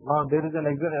icon. Now there is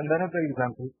another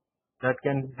example that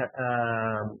can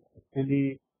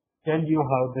actually tell you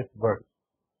how this works.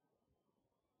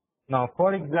 Now,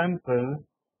 for example,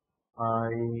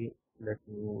 let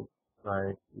me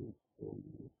try to show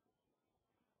you.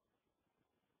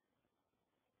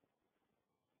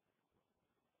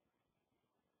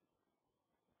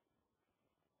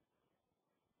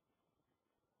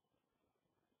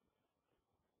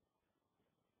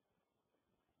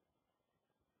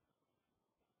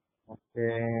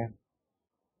 Okay.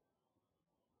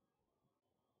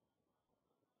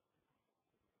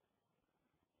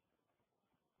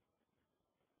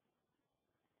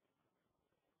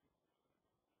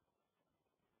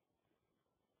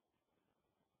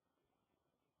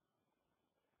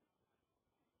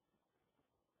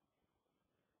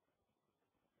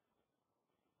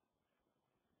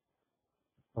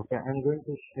 Okay, I'm going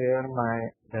to share my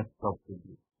desktop with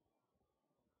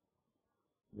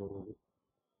you.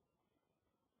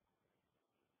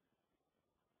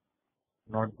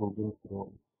 Not Google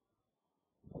Chrome.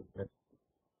 Okay.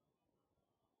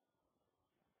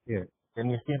 Here, can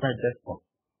you see my desktop?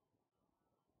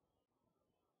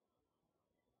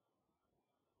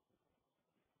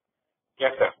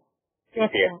 Yes, sir. Yes,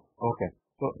 Yes. sir. Okay,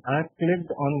 so I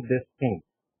clicked on this thing.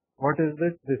 What is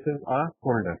this? This is a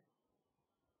folder.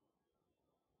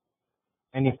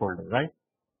 Any folder, right?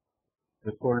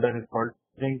 This folder is called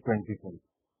Spring 2020.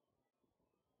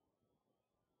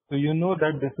 So you know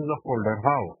that this is a folder.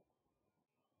 How?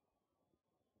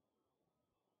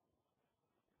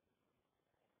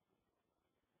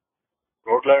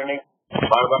 Rote learning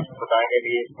बार बार बताने के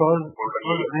लिए Because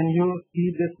folder when you see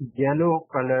this yellow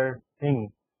color thing,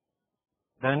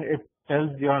 then it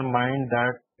tells your mind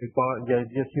that because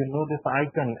yes, you know this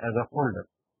icon as a folder.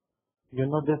 You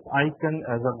know this icon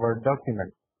as a Word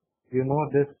document. You know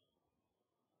this,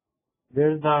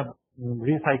 there's the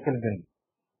recycle bin.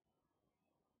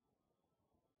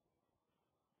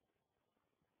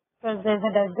 Because there's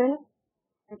a dustbin.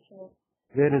 Okay.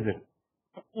 Where is it?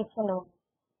 It's a no.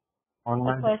 On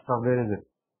my The first- desktop, where is it?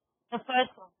 The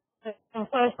first one. The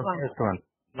first The one. first one.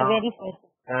 The Now, very first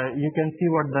one. you can see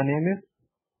what the name is.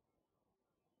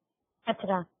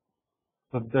 Kachra.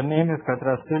 So the name is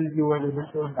Khatra. Still you are able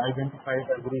to identify it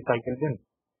as recycle bin.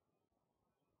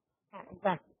 Yeah,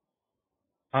 exactly.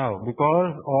 How?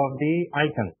 Because of the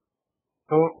icon.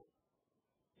 So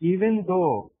even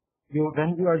though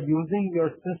when you are using your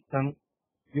system,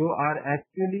 you are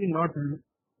actually not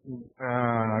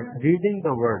reading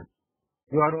the word.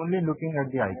 You are only looking at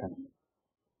the icon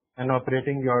and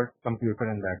operating your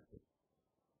computer in that way.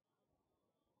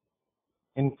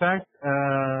 In fact,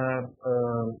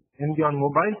 in your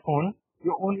mobile phone,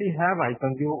 you only have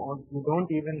icons. You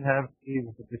don't even have these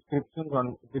descriptions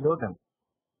on below them.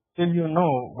 Still, you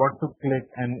know what to click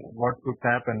and what to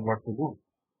tap and what to do.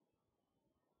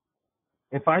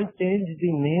 If I change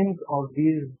the names of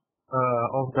these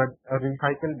of the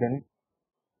recycle bin,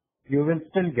 you will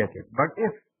still get it. But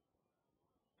if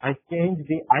I change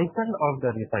the icon of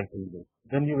the recycle bin,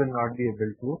 then you will not be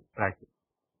able to track it.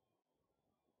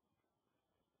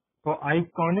 So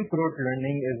iconic rote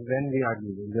learning is when we are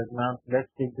using this. Now let's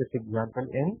take this example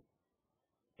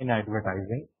in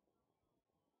advertising,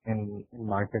 in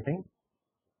marketing.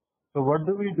 So what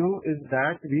do we do is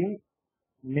that we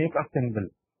make a symbol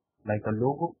like a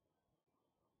logo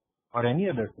or any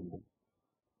other symbol.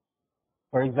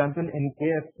 For example, in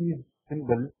KFC's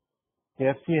symbol,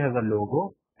 KFC has a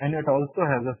logo and it also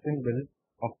has a symbol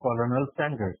of Colonel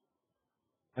Sanders.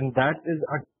 And that is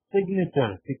a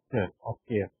signature picture of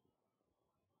KFC.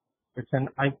 It's an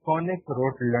iconic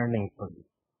rote learning for you.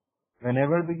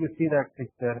 Whenever you see that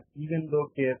picture, even though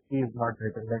KFC is not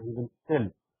written, that you will still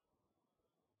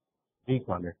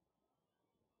recall it.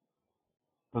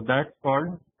 So that's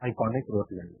called iconic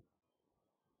rote learning.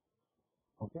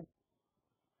 Okay.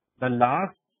 The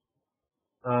last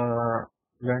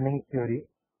learning theory,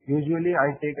 usually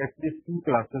I take at least 2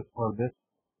 classes for this,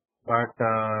 but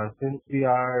since we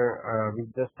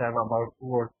just have about 2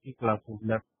 or 3 classes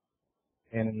left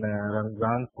in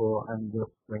Ramadan, so I'm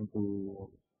just going to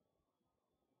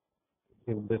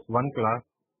give this one class,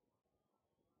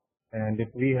 and if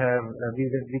we have,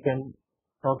 we can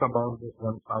talk about this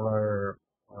once our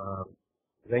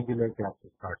regular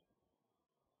classes start.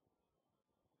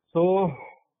 So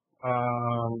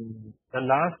the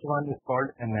last one is called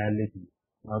analogy.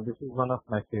 Now this is one of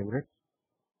my favorites.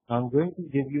 I'm going to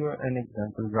give you an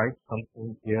example. Write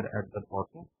something here at the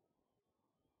bottom.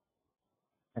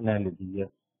 Analogy, yes.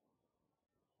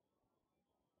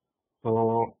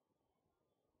 So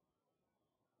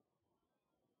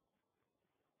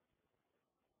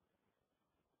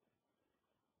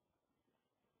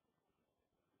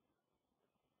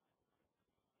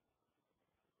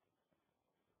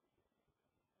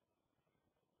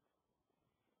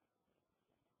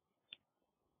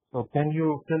can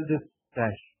you fill this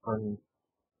dash for me?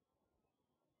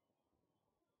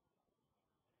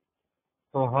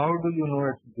 So how do you know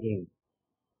it's green?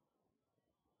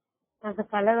 Because the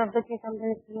color of the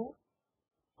cucumber is green.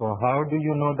 So how do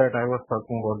you know that I was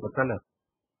talking about the color?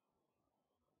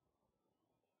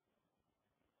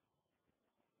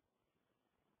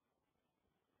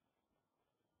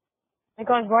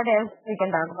 Because what else we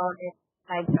can talk about it?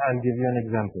 Like, I'll give you an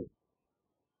example.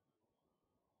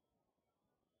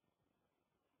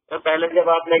 तो पहले जब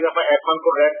आपने Apple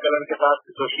को red colour के साथ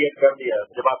associate कर दिया,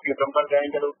 जब आप क्यूकम्बर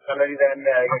जाएंगे तो कलर ही रहने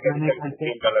में आएगा कि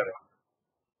ग्रीन कलर है।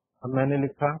 अब मैंने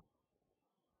लिखा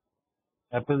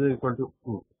apple is equal to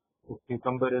fruit. So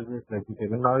cucumber is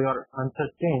vegetable. Now your answer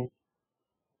changed.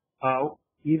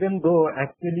 Even though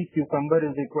actually cucumber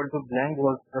is equal to blank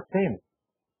was the same,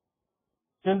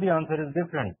 still the answer is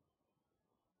different.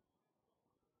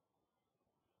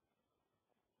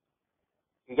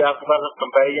 क्योंकि आपके पास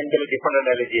comparison के लिए different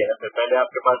analogy है। पहले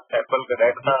आपके पास Apple का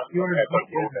red था, Apple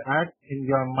fruit है। That in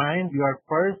your mind you are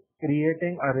first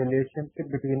creating a relationship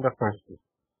between the first two,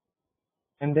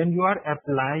 and then you are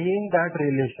applying that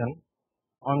relation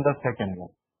on the second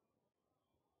one.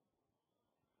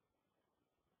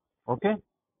 Okay?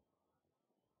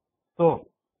 So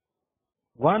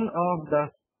one of the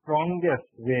strongest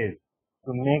ways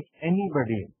to make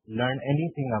anybody learn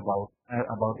anything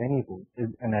about anything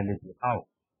is analogy. How?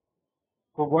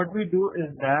 So what we do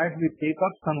is that we take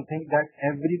up something that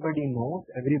everybody knows,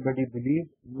 everybody believes,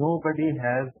 nobody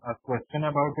has a question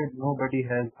about it, nobody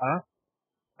has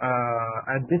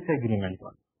a disagreement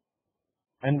on it.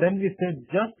 And then we say,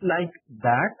 just like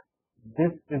that,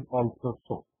 this is also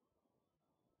so.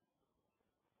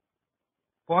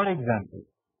 For example,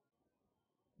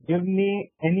 give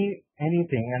me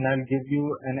anything and I'll give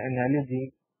you an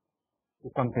analogy to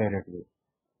compare it with.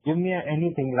 Give me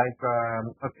anything like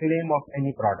a claim of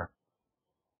any product.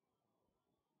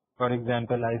 For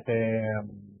example, I say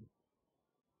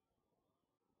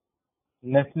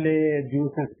Nestle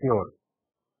juice is pure.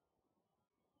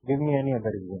 Give me any other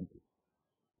example.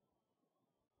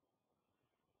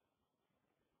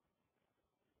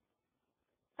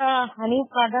 honey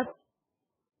product.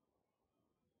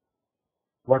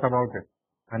 What about it?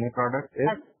 Honey product is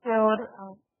Pure.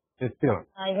 pure.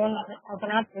 I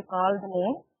cannot recall the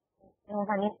name.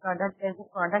 Honey product is a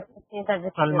product which is as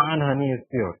a Salman honey is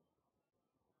pure.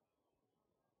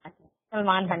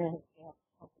 Salman honey is pure.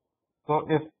 So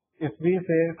if we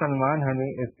say Salman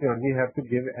honey is pure, we have to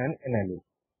give an analogy.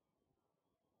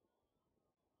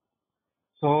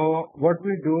 So what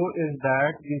we do is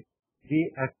that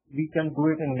we can do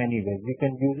it in many ways. We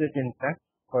can use it in text.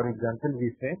 For example,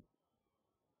 we say,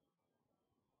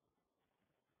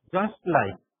 just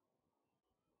like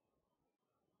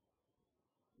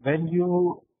when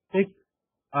you pick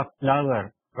a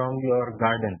flower from your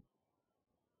garden,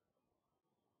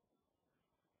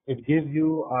 it gives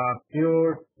you a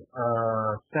pure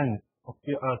sense of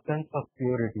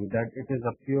purity, that it is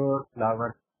a pure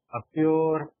flower, a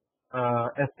pure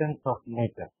essence of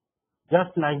nature.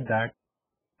 Just like that,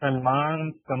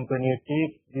 Salman's company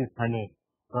takes this honey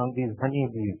from these honey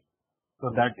bees so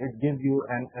that it gives you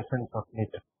an essence of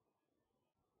nature.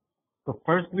 So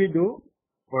first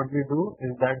what we do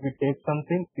is that we take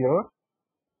something pure.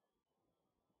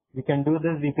 We can do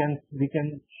this, we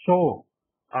can show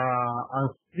a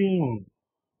stream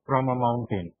from a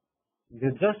mountain.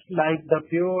 Just like the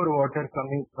pure water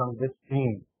coming from this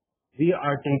stream, we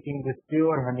are taking this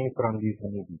pure honey from these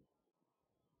honeybees.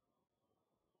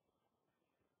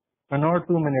 1 or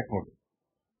 2 minute more.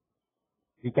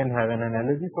 We can have an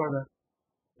analogy for that.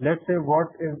 Let's say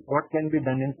what can be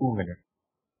done in 2 minutes.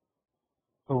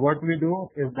 So what we do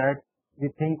is that we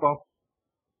think of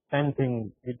 10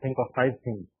 things, we think of 5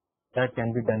 things that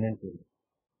can be done in 2 minutes.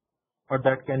 Or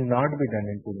that cannot be done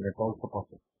in 2 minutes, also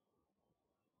possible.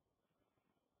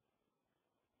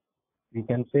 We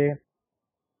can say,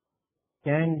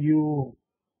 can you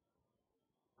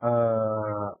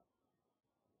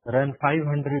run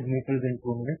 500 meters in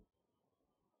 2 minutes?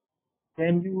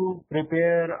 Can you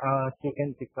prepare a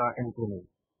chicken tikka in 2 minutes?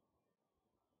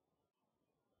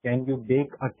 Can you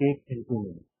bake a cake in 2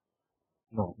 minutes?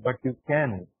 No, but you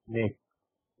can make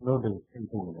noodles in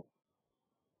 2 minutes.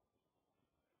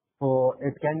 So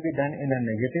it can be done in a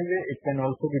negative way. It can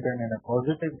also be done in a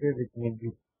positive way, which means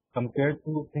compare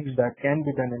two things that can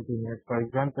be done in 2 minutes. For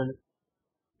example,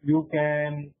 you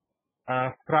can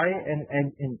fry an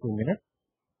egg in 2 minutes,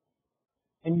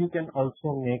 and you can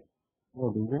also make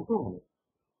noodles in 2 minutes.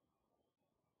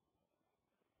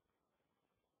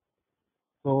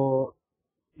 So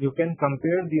you can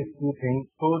compare these two things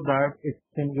so that it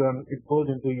goes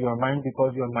into your mind,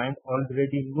 because your mind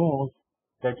already knows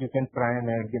that you can fry an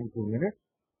egg in 2 minutes.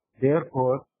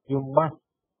 Therefore, you must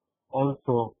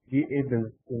also be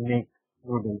able to make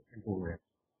noodles in 2 minutes.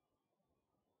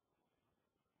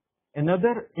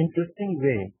 Another interesting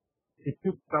way, if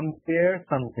you compare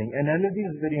something, analogy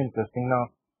is very interesting.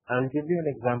 Now, I'll give you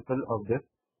an example of this.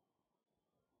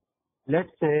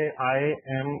 Let's say I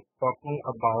am talking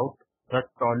about the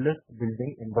tallest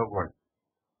building in the world.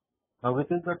 Now,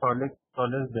 which is the tallest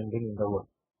building in the world?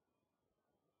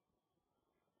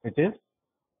 It is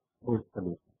Burj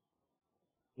Khalifa.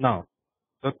 Now,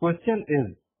 the question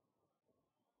is,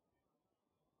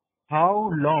 how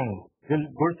long will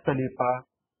Burj Khalifa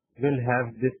will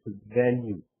have this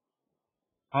value?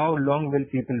 How long will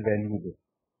people value this?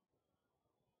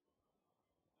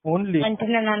 Only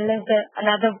Until and unless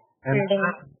another building.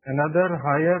 another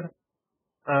higher,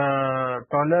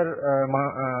 taller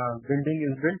building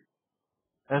is built.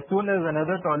 As soon as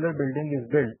another taller building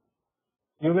is built,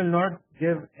 you will not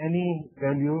give any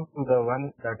value to the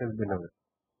one that is below it.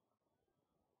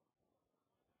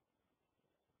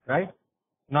 Right?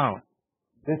 Now,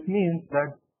 this means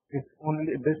that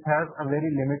this has a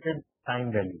very limited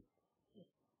time value.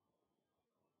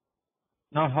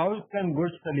 Now, how can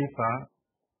Burj Khalifa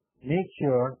make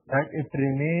sure that it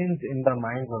remains in the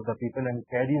minds of the people and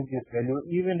carries this value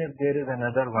even if there is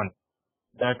another one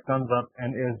that comes up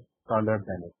and is taller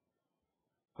than it?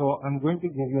 So, I'm going to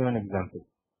give you an example.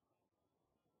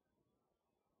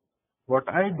 What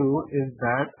I do is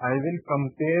that I will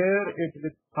compare it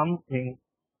with something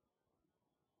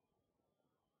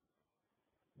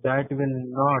that will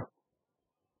not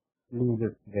lose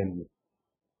its value.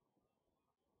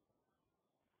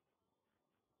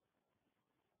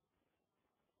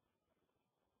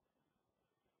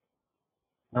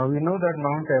 Now we know that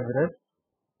Mount Everest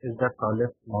is the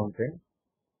tallest mountain,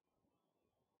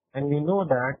 and we know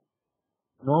that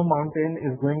no mountain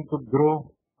is going to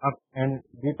grow up and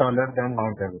be taller than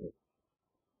Mount Everest.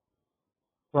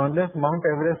 So unless Mount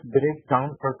Everest breaks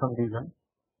down for some reason,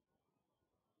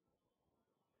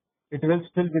 it will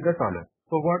still be the tallest.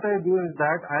 So what I do is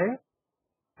that I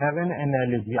have an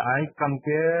analogy. I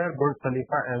compare Burj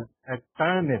Khalifa I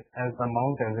term it as the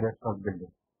Mount Everest of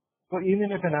buildings. So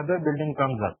even if another building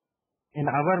comes up, in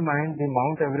our mind, the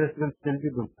Mount Everest will still be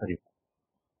Burj Khalifa.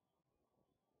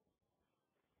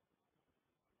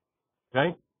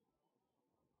 Right?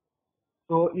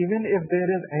 So even if there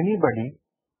is anybody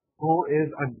who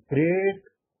is a great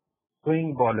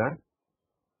swing bowler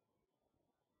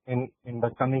in the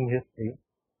coming history,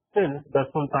 still the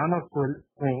Sultan of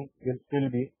swing will still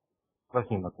be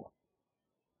Wasim Akram.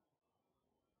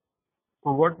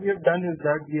 So what we have done is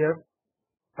that we have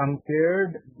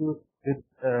compared two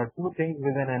things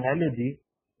with an analogy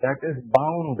that is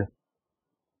bound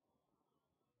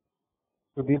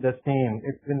to be the same.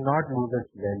 It will not lose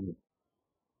its value.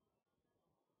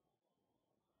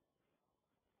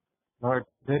 Now,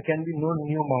 there can be no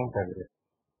new Mount Everest.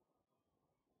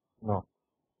 No,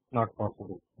 not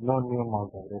possible. No new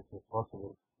Mount Everest is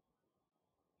possible.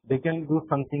 They can do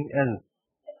something else.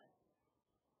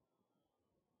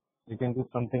 They can do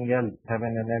something else, have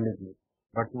an analogy,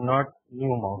 but not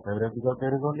new Mount Everest, because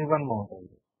there is only one Mount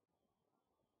Everest.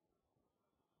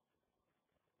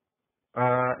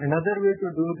 Another way to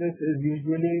do this is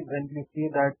usually when we see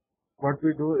that what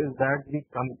we do is that we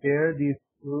compare these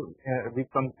two, we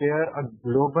compare a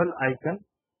global icon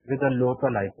with a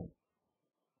local icon.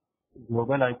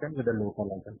 Global icon with a local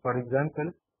icon. For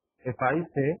example, if I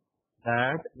say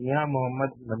that Mia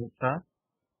Muhammad Mansa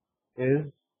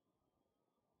is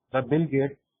the Bill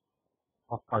Gates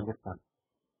of Pakistan.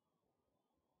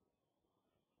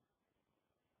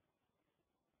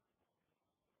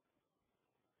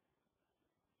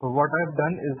 So what I've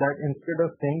done is that instead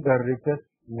of saying the richest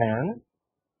man,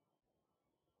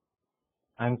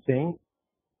 I'm saying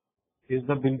is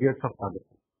the Bill Gates of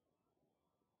Pakistan.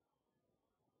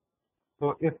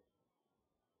 So if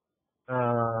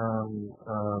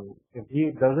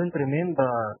he doesn't remain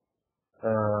the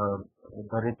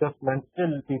richest man,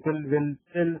 still people will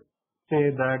still say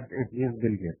that it is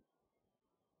Bill Gates,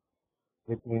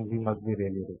 which means he must be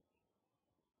really rich.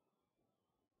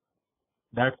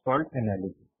 That's called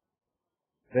analogy.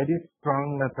 Very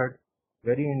strong method,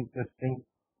 very interesting.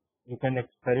 You can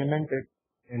experiment it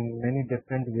in many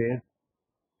different ways,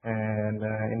 and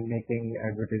in making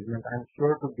advertisement. I'm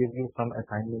sure to give you some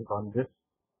assignment on this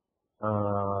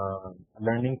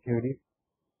learning theory.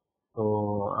 So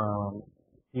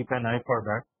keep an eye for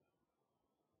that.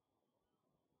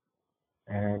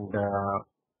 And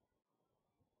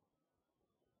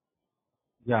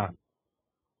yeah,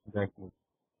 exactly.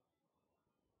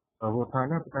 वो था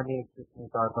ना, पता नहीं किसने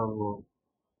कहा था, वो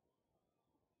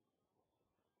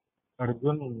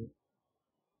अर्जुन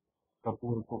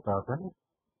कपूर को कहा था ना,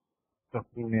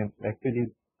 तस्वीर में एक्चुअली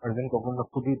अर्जुन कपूर का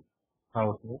खुद ही था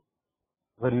उसमें,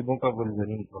 गरीबों का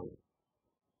गुलजरीन था।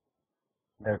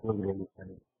 That was really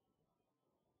funny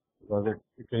because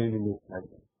it really looks like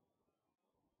that.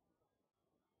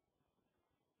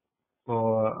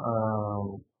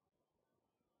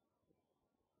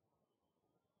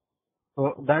 So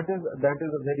that is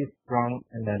a very strong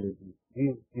analogy.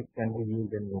 These can be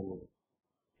used in many ways.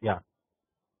 Yeah,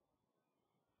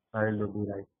 I will be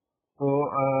right. So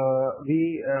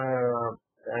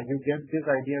you get this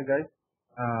idea, guys.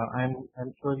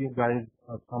 I'm sure you guys,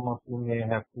 some of you may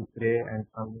have to pray, and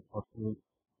some of you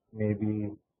maybe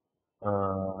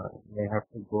may have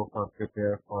to go for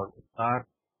prepare for the start.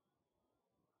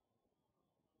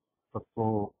 सबको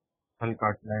फल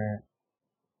काटना है,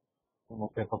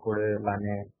 समोसे पकौड़े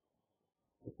लाने,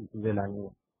 ऐसी चीजें लानी है।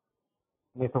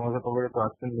 नहीं, समोसे पकौड़े तो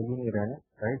आजकल मिल ही नहीं रहे हैं,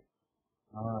 राइट?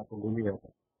 हाँ, तो मिल ही रहे थे।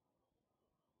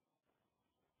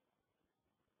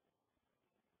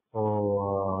 तो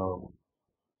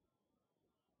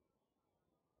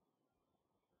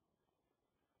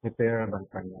प्रिपेयर बंद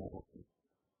करना है,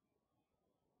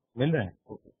 मिल रहे हैं।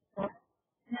 ओके,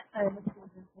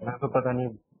 मैं तो पता नहीं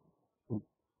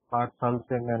 5 साल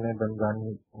से मैंने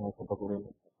बंगानी समोसे पकौड़े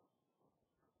नहीं।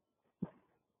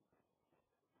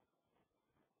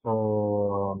 तो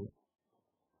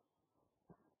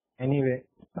एनीवे,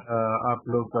 आप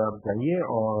लोग अब जाइए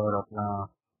और अपना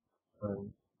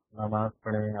नमाज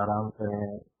पढ़ें, आराम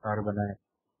करें, कार बनाएं,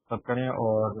 सब करें,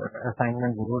 और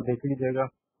असाइनमेंट जरूर देख लीजिएगा।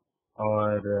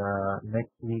 और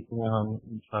नेक्स्ट वीक में हम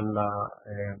इंशाल्लाह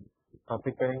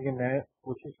टॉपिक करेंगे। मैं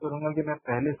कोशिश करूंगा कि मैं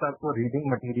पहले से आपको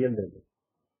रीडिंग मटेरियल दे दूँ,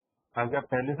 ताकि आप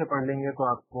पहले से पढ़ लेंगे तो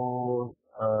आपको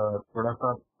थोड़ा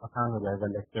सा आसान हो जाएगा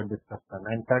लेक्चर डिस्कस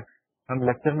करना। इनफैक्ट हम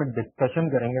लेक्चर में डिस्कशन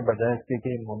करेंगे बजाय इसके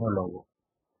कि मोनोलॉग हो,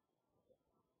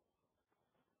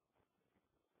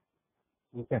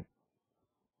 ठीक है?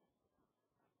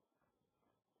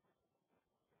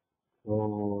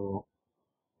 तो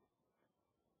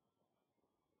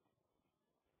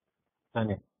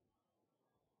चलिए,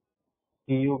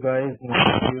 see you guys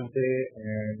next Tuesday,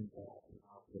 and